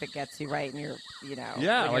 well, what if it gets you right and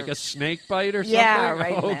yeah, like a snake bite or something. Yeah,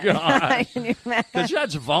 right. Oh God, because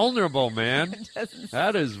that's vulnerable, man.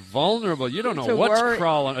 That is vulnerable. You don't know what's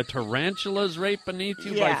crawling. A tarantula's right beneath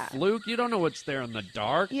you by fluke. You don't know what's there in the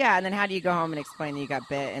dark. Yeah, and then how do you go home and explain that you got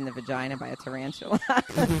bit in the vagina by a tarantula?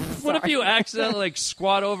 What if you accidentally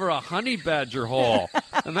squat over a honey badger hole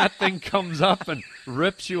and that thing comes up and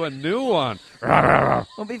rips you a new one?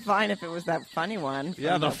 We'll be fine if it was that funny one.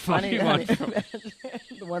 Yeah, the funny one.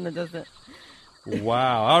 The one that doesn't.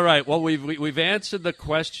 Wow. All right. Well, we've answered the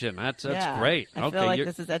question. That's great. I feel like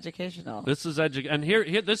this is educational. This is and here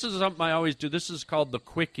this is something I always do. This is called the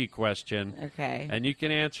quickie question. Okay. And you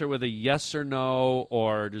can answer with a yes or no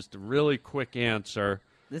or just a really quick answer.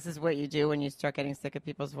 This is what you do when you start getting sick of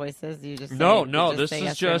people's voices? You just No. This is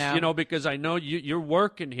yes just, no. Because I know you're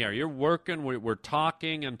working here. You're working. We're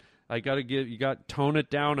talking, and I got to tone it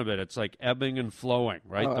down a bit. It's like ebbing and flowing,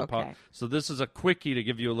 right? Oh, okay. So this is a quickie to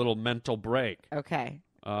give you a little mental break. Okay.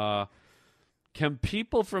 Can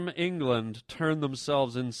people from England turn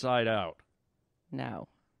themselves inside out? No.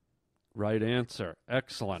 Right answer.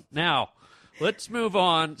 Excellent. Now, let's move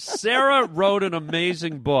on. Sarah wrote an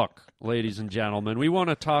amazing book, ladies and gentlemen. We want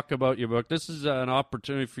to talk about your book. This is an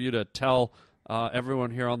opportunity for you to tell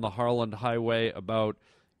everyone here on the Harland Highway about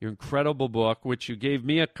your incredible book, which you gave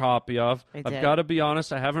me a copy of. I've got to be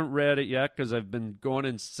honest, I haven't read it yet because I've been going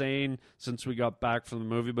insane since we got back from the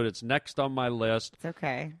movie, but it's next on my list. It's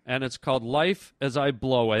okay. And it's called Life as I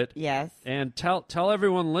Blow It. Yes. And tell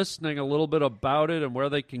everyone listening a little bit about it and where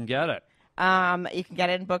they can get it. You can get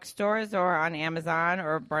it in bookstores or on Amazon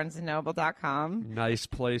or BarnesandNoble.com. Nice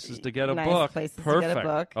places to get a nice book. Places perfect. To get a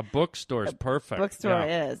book. A bookstore is perfect. Bookstore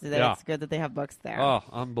is. It's good that they have books there. Oh,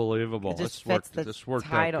 unbelievable! It just fits the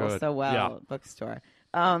title so well. Yeah. Bookstore.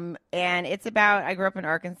 And it's about. I grew up in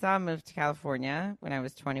Arkansas, moved to California when I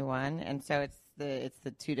was 21, and so it's the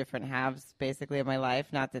two different halves basically of my life.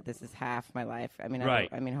 Not that this is half my life. I mean, right.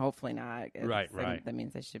 I mean, hopefully not. Right. That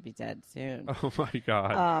means I should be dead soon. Oh my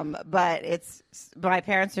God. But my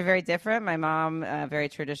parents are very different. My mom, a very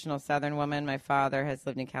traditional Southern woman. My father has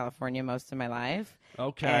lived in California most of my life.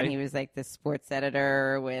 Okay. And he was like the sports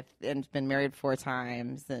editor and been married 4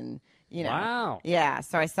 times and. Wow. Yeah.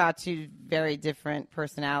 So I saw 2 very different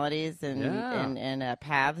personalities and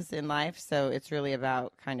paths in life. So it's really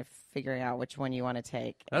about kind of figuring out which one you want to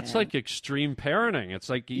take. That's like extreme parenting. It's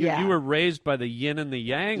like you were raised by the yin and the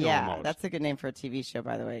yang almost. Yeah, that's a good name for a TV show,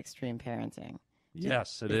 by the way, Extreme Parenting.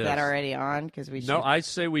 Yes, it is. Is that already on? No, I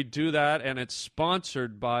say we do that, and it's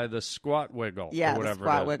sponsored by the Squat Wiggle. Yeah, or whatever the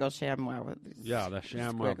Squat Wiggle ShamWow. Yeah, the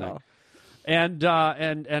ShamWow thing.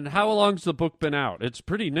 And how long's the book been out? It's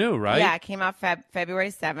pretty new, right? Yeah, it came out February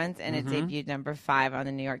 7th, and it debuted number 5 on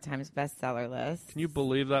the New York Times bestseller list. Can you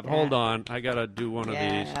believe that? Yeah. Hold on. I got to do one of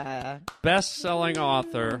these. Best-selling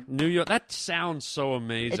author, New York. That sounds so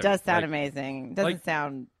amazing. It does sound amazing. It doesn't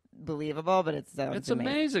sound believable, but it's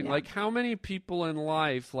amazing. Yeah. Like, how many people in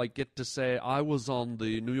life get to say, I was on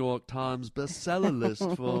the New York Times bestseller list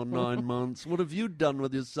for 9 months. What have you done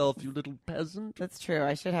with yourself, you little peasant? That's true.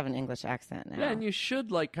 I should have an English accent now. Yeah, and you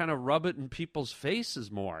should kind of rub it in people's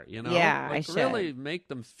faces more, Yeah, I should. Really make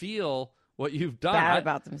them feel what you've done. Bad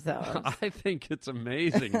about themselves. I think it's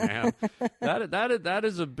amazing, man. that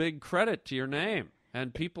is a big credit to your name.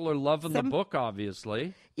 And people are loving the book,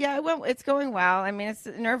 obviously. Yeah, it's going well. I mean, it's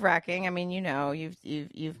nerve-wracking. I mean,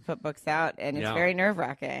 you've put books out, and it's very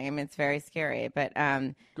nerve-wracking. I mean, it's very scary. But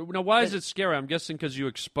now, why is it scary? I'm guessing because you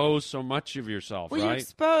expose so much of yourself, right? You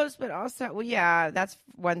expose, but also, that's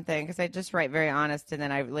one thing. Because I just write very honest, and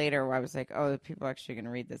then I was like, oh, people are actually going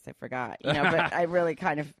to read this. I forgot, But I really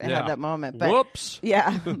kind of had that moment. But, whoops.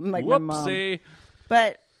 Yeah, like whoopsie. My mom.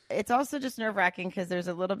 But. It's also just nerve-wracking because there's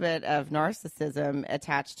a little bit of narcissism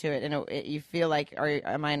attached to it. And you feel like,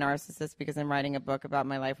 am I a narcissist because I'm writing a book about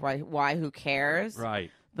my life? Why? Who cares?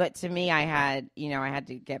 Right. But to me, I had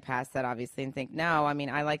to get past that, obviously, and think, no, I mean,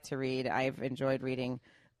 I like to read. I've enjoyed reading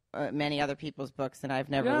many other people's books, and I've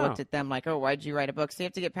never looked at them like, oh, why'd you write a book? So you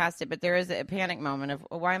have to get past it. But there is a panic moment of,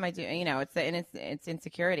 why am I doing? It's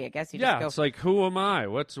insecurity. I guess you just go. It's like, who am I?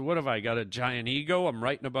 What have I got? A giant ego? I'm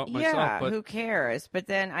writing about myself. Yeah, but who cares? But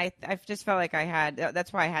then I just felt like I had.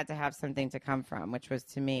 That's why I had to have something to come from, which was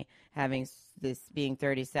to me having this being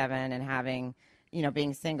 37 and having.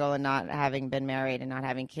 Being single and not having been married and not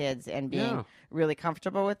having kids and being really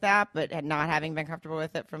comfortable with that, but not having been comfortable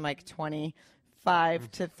with it from like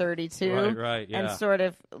 25 to 32. Right, yeah. And sort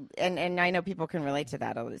of, and I know people can relate to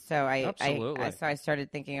that. So Absolutely. I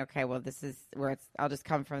started thinking, okay, well, this is where I'll just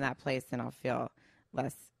come from that place and I'll feel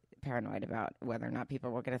less paranoid about whether or not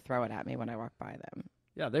people were going to throw it at me when I walk by them.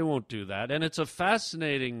 Yeah, they won't do that. And it's a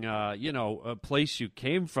fascinating, a place you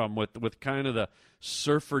came from with kind of the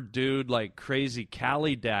surfer dude, like crazy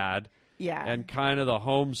Cali dad. Yeah. And kind of the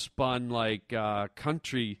homespun, like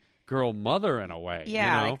country girl mother in a way.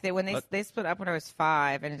 Yeah, like they split up when I was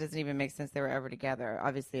 5, and it doesn't even make sense they were ever together.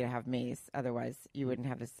 Obviously, to have me. Otherwise, you wouldn't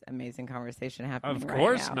have this amazing conversation happening Of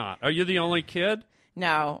course right now. not. Are you the only kid?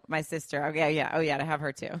 No, my sister. Oh, yeah. Oh, yeah, to have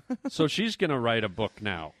her, too. So she's going to write a book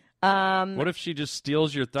now. What if she just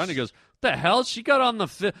steals your thunder? He goes, what the hell? She got on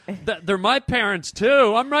they're my parents,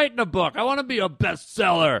 too. I'm writing a book. I want to be a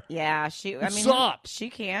bestseller. Yeah, she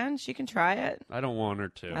can try it. I don't want her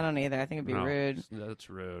to. I don't either. I think it'd be rude. That's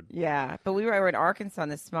rude. Yeah, but we were in Arkansas.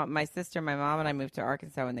 My sister, my mom, and I moved to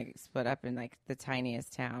Arkansas when they split up in like the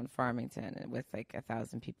tiniest town, Farmington, with like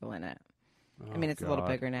 1,000 people in it. I mean, it's a little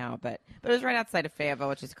bigger now, but it was right outside of Fayetteville,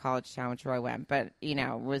 which is a college town, which Roy went. But it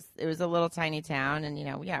was a little tiny town, and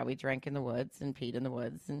we drank in the woods and peed in the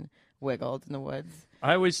woods and wiggled in the woods.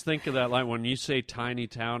 I always think of that line when you say tiny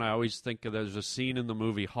town. I always think of there's a scene in the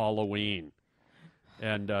movie Halloween,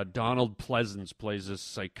 and Donald Pleasance plays this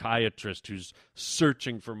psychiatrist who's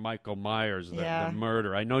searching for Michael Myers, the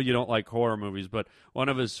murder. I know you don't like horror movies, but one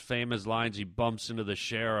of his famous lines, he bumps into the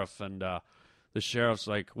sheriff, and the sheriff's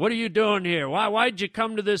like, what are you doing here? Why'd you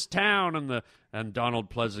come to this town? And Donald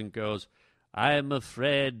Pleasant goes, I am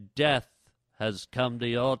afraid death has come to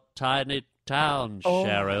your tiny town,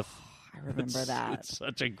 Sheriff. I remember that. It's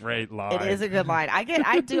such a great line. It is a good line. I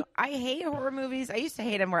hate horror movies. I used to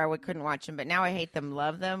hate them where I couldn't watch them, but now I hate them,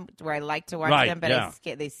 love them, where I like to watch them, but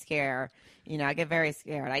they scare. I get very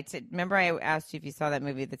scared. Remember I asked you if you saw that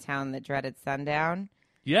movie, The Town That Dreaded Sundown?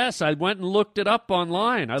 Yes, I went and looked it up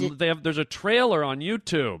online. There's a trailer on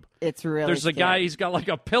YouTube. It's really There's scary. a guy, he's got like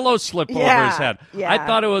a pillow slip over his head. Yeah. I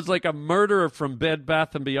thought it was like a murderer from Bed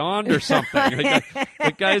Bath & Beyond or something.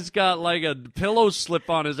 The guy's got like a pillow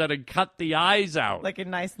slip on his head and cut the eyes out. Like a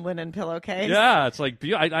nice linen pillowcase. Yeah, it's like,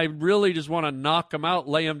 I really just want to knock him out,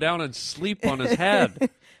 lay him down, and sleep on his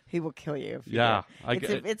head. He will kill you. If you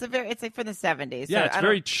it's like for the 70s. Yeah, so it's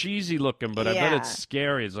very cheesy looking, but I bet it's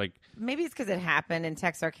scary. It's like maybe it's because it happened in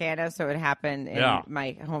Texarkana, so it happened in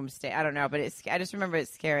my home state. I don't know, but I just remember it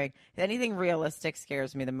scaring. Anything realistic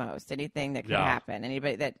scares me the most. Anything that can happen.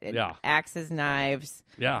 Anybody that axes, knives,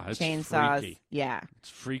 it's chainsaws. Freaky. Yeah, it's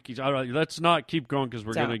freaky. All right, let's not keep going because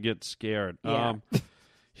we're going to get scared. Yeah.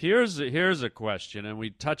 Here's a question, and we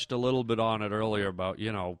touched a little bit on it earlier about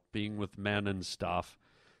being with men and stuff.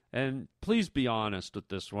 And please be honest with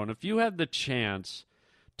this one. If you had the chance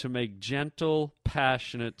to make gentle,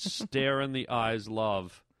 passionate, stare-in-the-eyes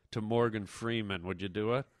love to Morgan Freeman, would you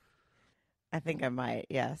do it? I think I might,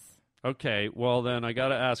 yes. Okay, well then I got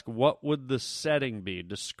to ask, what would the setting be?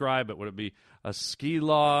 Describe it. Would it be a ski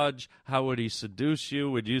lodge? How would he seduce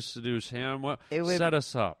you? Would you seduce him? Set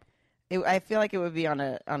us up. I feel like it would be on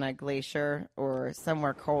a glacier or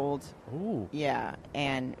somewhere cold. Ooh. Yeah,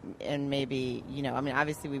 and maybe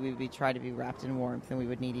obviously we would try to be wrapped in warmth, and we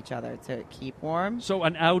would need each other to keep warm. So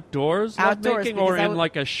an outdoors lovemaking, or in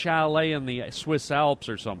like a chalet in the Swiss Alps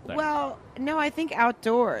or something? Well, no, I think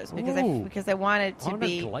outdoors because I wanted to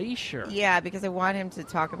be on a glacier. Yeah, because I want him to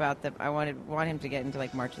talk about I want him to get into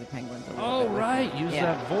like March of the Penguins. Right, use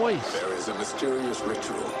that voice. There is a mysterious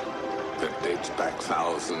ritual that dates back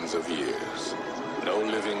thousands of years. No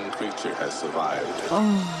living creature has survived it.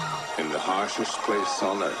 In the harshest place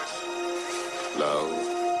on earth, love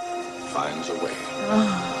finds a way.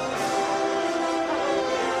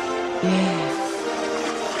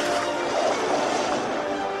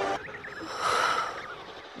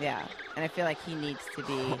 Yeah, and I feel like he needs to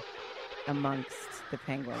be amongst the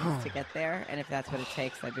penguins to get there, and if that's what it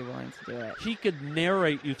takes, I'd be willing to do it. He could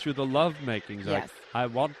narrate you through the lovemaking. Like, I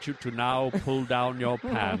want you to now pull down your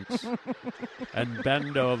pants and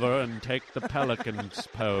bend over and take the pelican's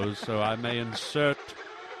pose so I may insert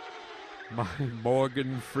My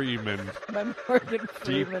Morgan Freeman. My Morgan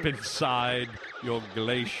Freeman. Deep inside your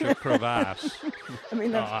glacier crevasse. I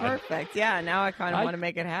mean, that's perfect. Yeah, now I kind of want to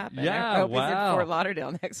make it happen. Yeah, I hope he's in wow. Fort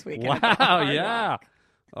Lauderdale next week. Wow, yeah.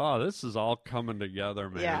 Oh, this is all coming together,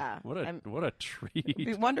 man. Yeah. What a treat. It'd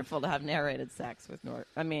be wonderful to have narrated sex with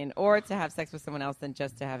or to have sex with someone else than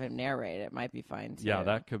just to have him narrate. It might be fine, too. Yeah,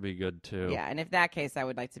 that could be good, too. Yeah, and if that case, I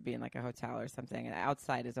would like to be in, like, a hotel or something. And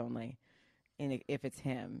outside is only if it's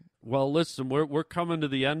him. Well, listen, we're coming to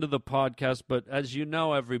the end of the podcast, but as you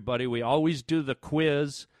know, everybody, we always do the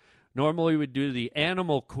quiz. Normally we do the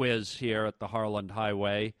animal quiz here at the Harland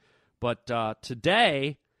Highway, but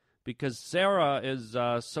today, because Sarah is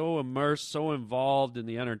so immersed, so involved in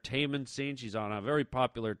the entertainment scene, she's on a very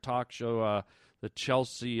popular talk show, the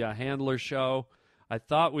Chelsea Handler Show, I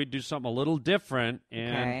thought we'd do something a little different,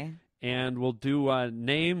 and we'll do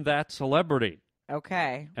Name That Celebrity.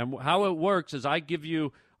 Okay. And how it works is I give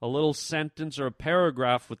you a little sentence or a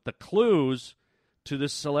paragraph with the clues to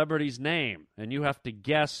this celebrity's name, and you have to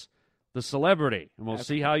guess the celebrity, and we'll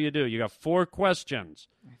see how you do. You got 4 questions.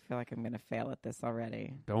 I feel like I'm going to fail at this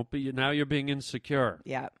already. Don't be. Now you're being insecure.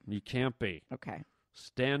 Yeah. You can't be. Okay.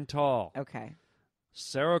 Stand tall. Okay.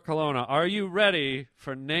 Sarah Calonna, are you ready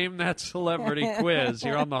for Name That Celebrity quiz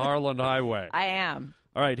here on the Harland Highway? I am.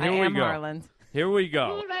 All right, here we go. Harland. Here we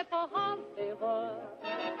go.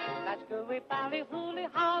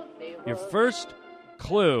 Your first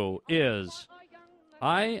clue is,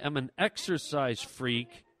 I am an exercise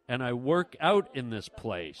freak and I work out in this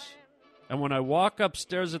place. And when I walk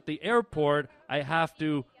upstairs at the airport, I have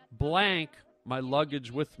to blank my luggage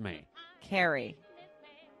with me. Carrie.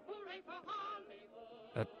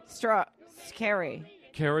 Carrie.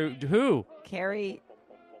 Carrie who? Carrie.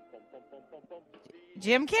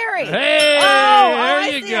 Jim Carrey. Hey, there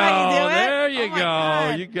you go. There you go.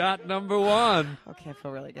 God. You got number 1. Okay, I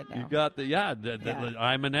feel really good now. You got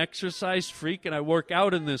I'm an exercise freak and I work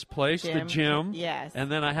out in this place, the gym. Yes.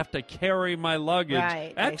 And then I have to carry my luggage.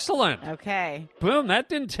 Right. Excellent. Okay. Boom, that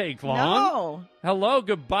didn't take long. No. Hello,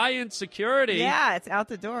 goodbye insecurity. Yeah, it's out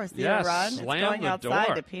the door. See it run? Slam it's going the outside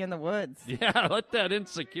door. to pee in the woods. Yeah, let that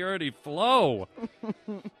insecurity flow.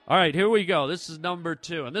 All right, here we go. This is number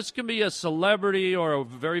 2. And this can be a celebrity or a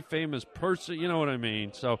very famous person. You know what I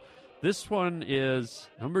mean? So this one is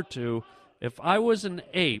number 2. If I was an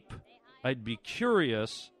ape, I'd be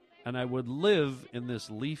curious and I would live in this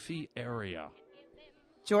leafy area.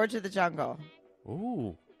 George of the Jungle.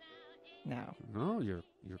 Ooh. No, you're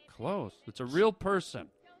close. It's a real person.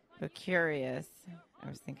 But curious. I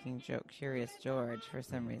was thinking Curious George for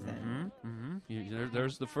some reason.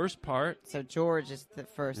 There's the first part. So George is the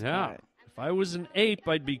first part. If I was an ape,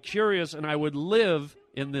 I'd be curious, and I would live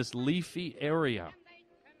in this leafy area.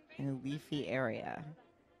 In a leafy area.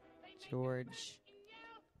 George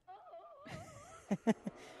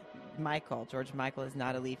Michael. George Michael is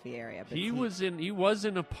not a leafy area. But he was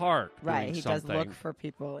in a park. Right. He does look for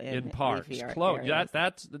people in parks. Leafy Close. Areas.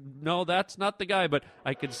 That's not the guy. But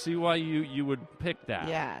I could see why you would pick that.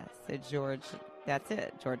 Yeah. So George. That's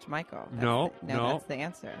it. George Michael. No. That's the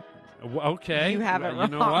answer. Okay. You have it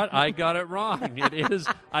wrong. You know what? I got it wrong. It is.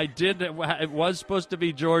 I did. It was supposed to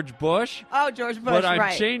be George Bush. Oh, George Bush. But I'm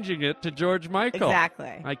right. changing it to George Michael.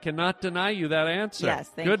 Exactly. I cannot deny you that answer. Yes.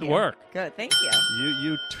 Thank you. Good work. Good. Thank you.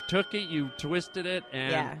 You took it. You twisted it,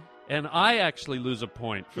 and Yeah. and I actually lose a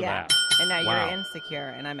point for that. And now Wow. you're insecure,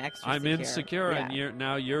 and I'm extra I'm secure. insecure, Yeah.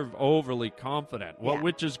 and you're overly confident. Well, Yeah.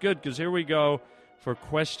 which is good because here we go for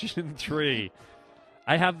question 3.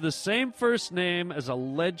 I have the same first name as a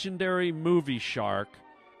legendary movie shark,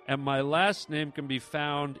 and my last name can be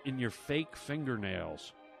found in your fake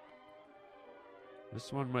fingernails.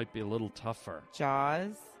 This one might be a little tougher.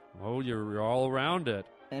 Jaws. Oh, you're all around it.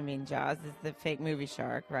 I mean, Jaws is the fake movie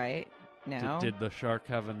shark, right? No. Did the shark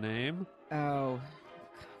have a name? Oh.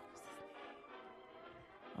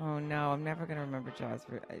 Oh, no. I'm never going to remember Jaws.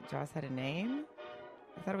 Jaws had a name?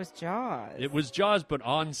 I thought it was Jaws. It was Jaws, but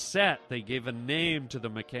on set, they gave a name to the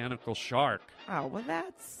mechanical shark. Oh, well,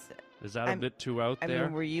 that's... Is that a bit too out there? I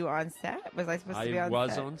mean, were you on set? Was I supposed to be on set? I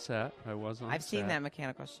was on set. I was on set. I've seen that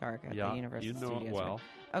mechanical shark at the Universal Studios. You know it well.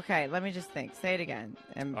 Okay, let me just think. Say it again.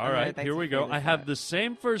 All right, here we go. I have the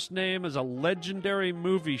same first name as a legendary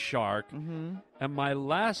movie shark, and my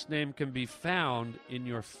last name can be found in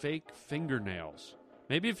your fake fingernails.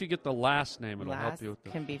 Maybe if you get the last name, it'll help you with the...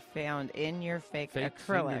 can be found in your fake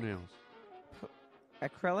acrylic. Fingernails.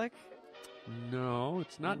 Acrylic? No,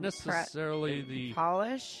 it's not necessarily the...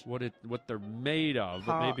 Polish? What they're made of,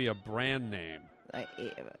 but maybe a brand name.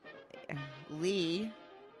 Lee.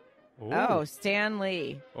 Ooh. Oh, Stan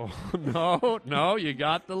Lee. Oh, no, you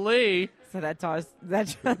got the Lee. So that Jaws now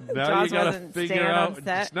Jaws you gotta wasn't figure Stan out. on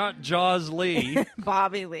set? It's not Jaws Lee.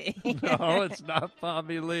 Bobby Lee. No, it's not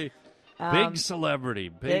Bobby Lee. Big celebrity.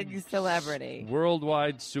 Big celebrity.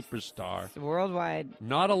 Worldwide superstar. Worldwide.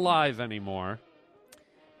 Not alive anymore.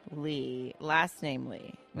 Lee. Last name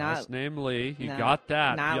Lee. Last name Lee. You got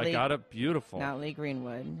that. You got it beautiful. Not Lee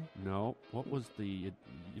Greenwood. No. What was the...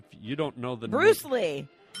 If you don't know the Bruce name. Lee.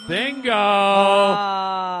 Bingo!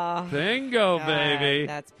 Oh, Bingo, God, baby.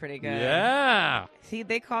 That's pretty good. Yeah. See,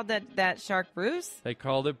 they called that shark Bruce? They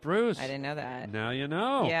called it Bruce. I didn't know that. Now you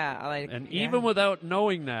know. Yeah. Even without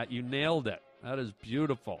knowing that, you nailed it. That is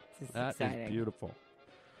beautiful. That is beautiful.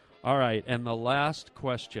 All right, and the last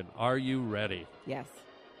question. Are you ready? Yes.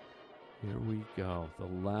 Here we go. The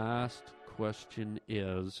last question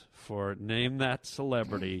is for Name That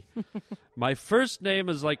Celebrity. My first name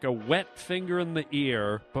is like a wet finger in the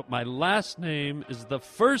ear, but my last name is the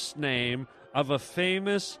first name of a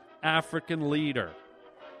famous African leader.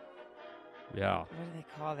 Yeah. What do they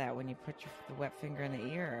call that when you put the wet finger in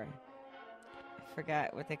the ear? I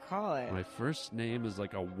forgot what they call it. My first name is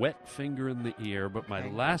like a wet finger in the ear, but my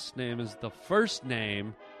last name is the first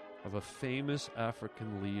name of a famous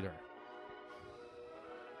African leader.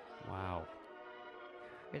 Wow.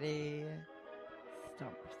 Pretty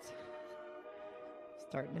stumped.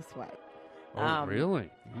 Starting to sweat. Oh,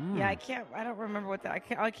 really? Yeah, I don't remember what that.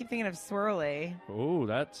 I keep thinking of swirly. Oh,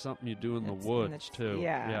 that's something you do in the woods, too.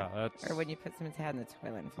 Yeah. That's... Or when you put someone's head in the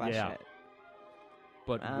toilet and flush it.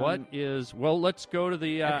 But what is... Well, let's go to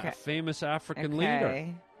the famous African leader.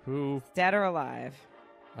 Who... Dead or alive?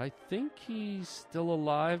 I think he's still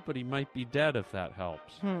alive, but he might be dead if that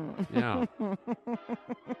helps. Yeah.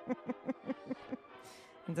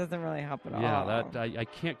 It doesn't really help at all. Yeah, I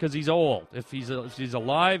can't, because he's old. If he's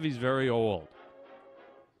alive, he's very old.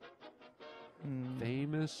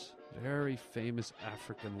 Famous, very famous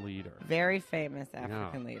African leader. Very famous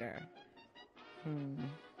African leader. I'm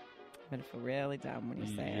going to feel really dumb when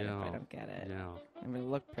you say it if I don't get it. Yeah. I'm going to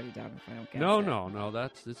look pretty dumb if I don't get it. No.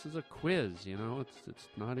 This is a quiz, It's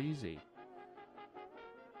not easy.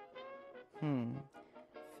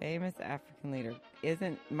 Famous African leader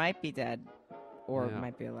might be dead or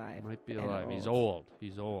might be alive. Might be alive. He's old.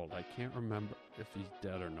 I can't remember if he's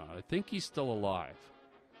dead or not. I think he's still alive.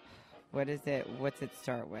 What is it? What's it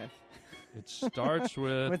start with? It starts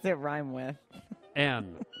with... What's it rhyme with?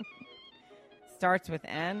 N. Starts with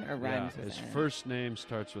N or rhymes with his N? first name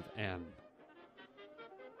starts with N.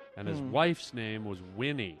 And his wife's name was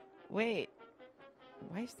Winnie. Wait.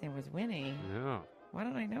 Wife's name was Winnie? Yeah. Why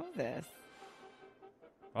don't I know this?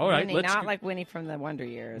 All right. Winnie, not like Winnie from the Wonder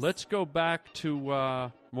Years. Let's go back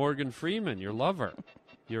to Morgan Freeman, your lover,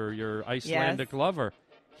 your Icelandic lover.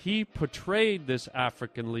 He portrayed this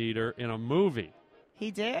African leader in a movie. He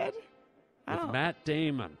did? With Matt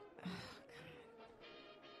Damon.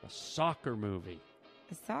 A soccer movie.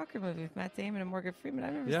 A soccer movie with Matt Damon and Morgan Freeman.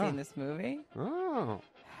 I've never seen this movie. Oh.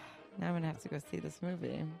 Now I'm going to have to go see this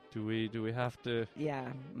movie. Do we have to? Yeah,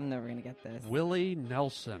 I'm never going to get this. Willie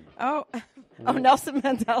Nelson. Oh, Nelson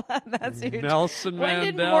Mandela. That's huge. Nelson Mandela. When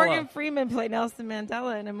did Morgan Freeman play Nelson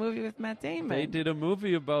Mandela in a movie with Matt Damon? They did a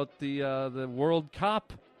movie about the World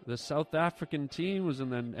Cup. The South African team was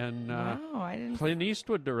in, and I didn't. Clint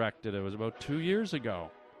Eastwood directed it. It was about 2 years ago.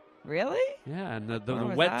 Really? Yeah, and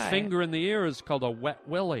the wet finger in the ear is called a wet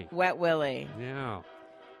willy. Wet willy. Yeah.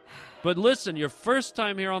 But listen, your first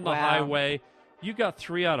time here on the highway, you got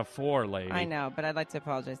 3 out of 4, lady. I know, but I'd like to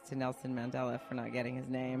apologize to Nelson Mandela for not getting his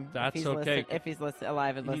name. That's okay. If he's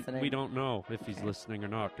alive and listening. We don't know if he's listening or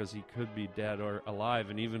not, because he could be dead or alive.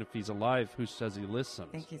 And even if he's alive, who says he listens?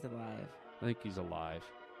 I think he's alive. I think he's alive.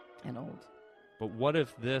 And old. But what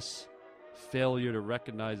if this failure to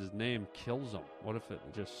recognize his name kills him? What if it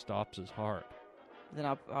just stops his heart? Then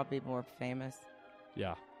I'll be more famous.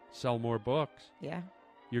 Yeah. Sell more books. Yeah.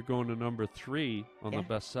 You're going to number 3 on the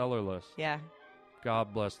bestseller list. Yeah.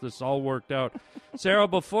 God bless. This all worked out. Sarah,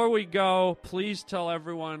 before we go, please tell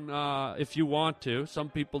everyone, if you want to. Some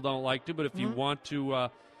people don't like to, but if you want to,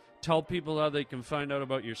 tell people how they can find out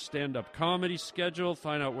about your stand-up comedy schedule,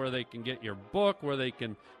 find out where they can get your book, where they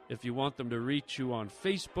can, if you want them to reach you on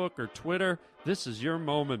Facebook or Twitter. This is your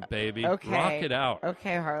moment, baby. Okay. Rock it out.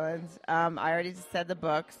 Okay, Harland. I already just said the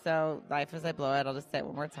book, so Life as I Blow It. I'll just say it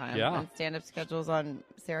one more time. Yeah. And stand-up schedules on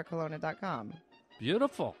sarahcalonna.com.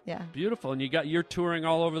 Beautiful. Yeah. Beautiful. And you're touring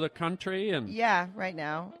all over the country? And yeah, right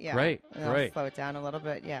now. Yeah. Great. And I'll slow it down a little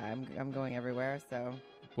bit. Yeah, I'm going everywhere, so...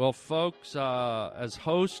 Well, folks, as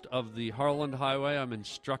host of the Harland Highway, I'm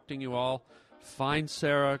instructing you all, find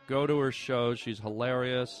Sarah, go to her shows. She's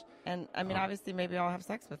hilarious. And, I mean, obviously, maybe I'll have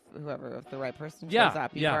sex with whoever, if the right person shows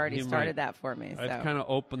up. You've already started that for me. So. I've kind of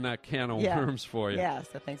opened that can of worms for you. Yeah,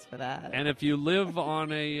 so thanks for that. And if you live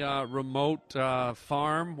on a remote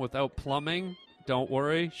farm without plumbing, don't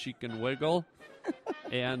worry. She can wiggle.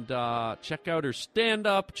 And check out her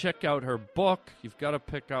stand-up. Check out her book. You've got to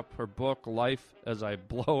pick up her book, Life as I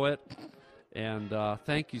Blow It. And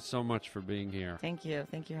thank you so much for being here. Thank you.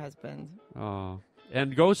 Thank you, husband.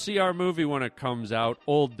 And go see our movie when it comes out,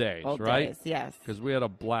 Old Days, Old right? Days, yes. Because we had a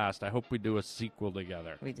blast. I hope we do a sequel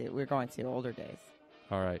together. We do. We're going to Older Days.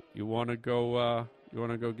 All right. You want to go? You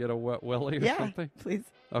want to go get a wet willy or something? Please.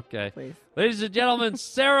 Okay. Please. Ladies and gentlemen,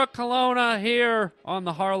 Sarah Calonna here on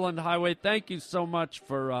the Harland Highway. Thank you so much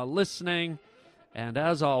for listening. And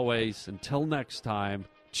as always, until next time,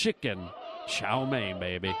 chicken chow mein,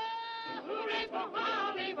 baby.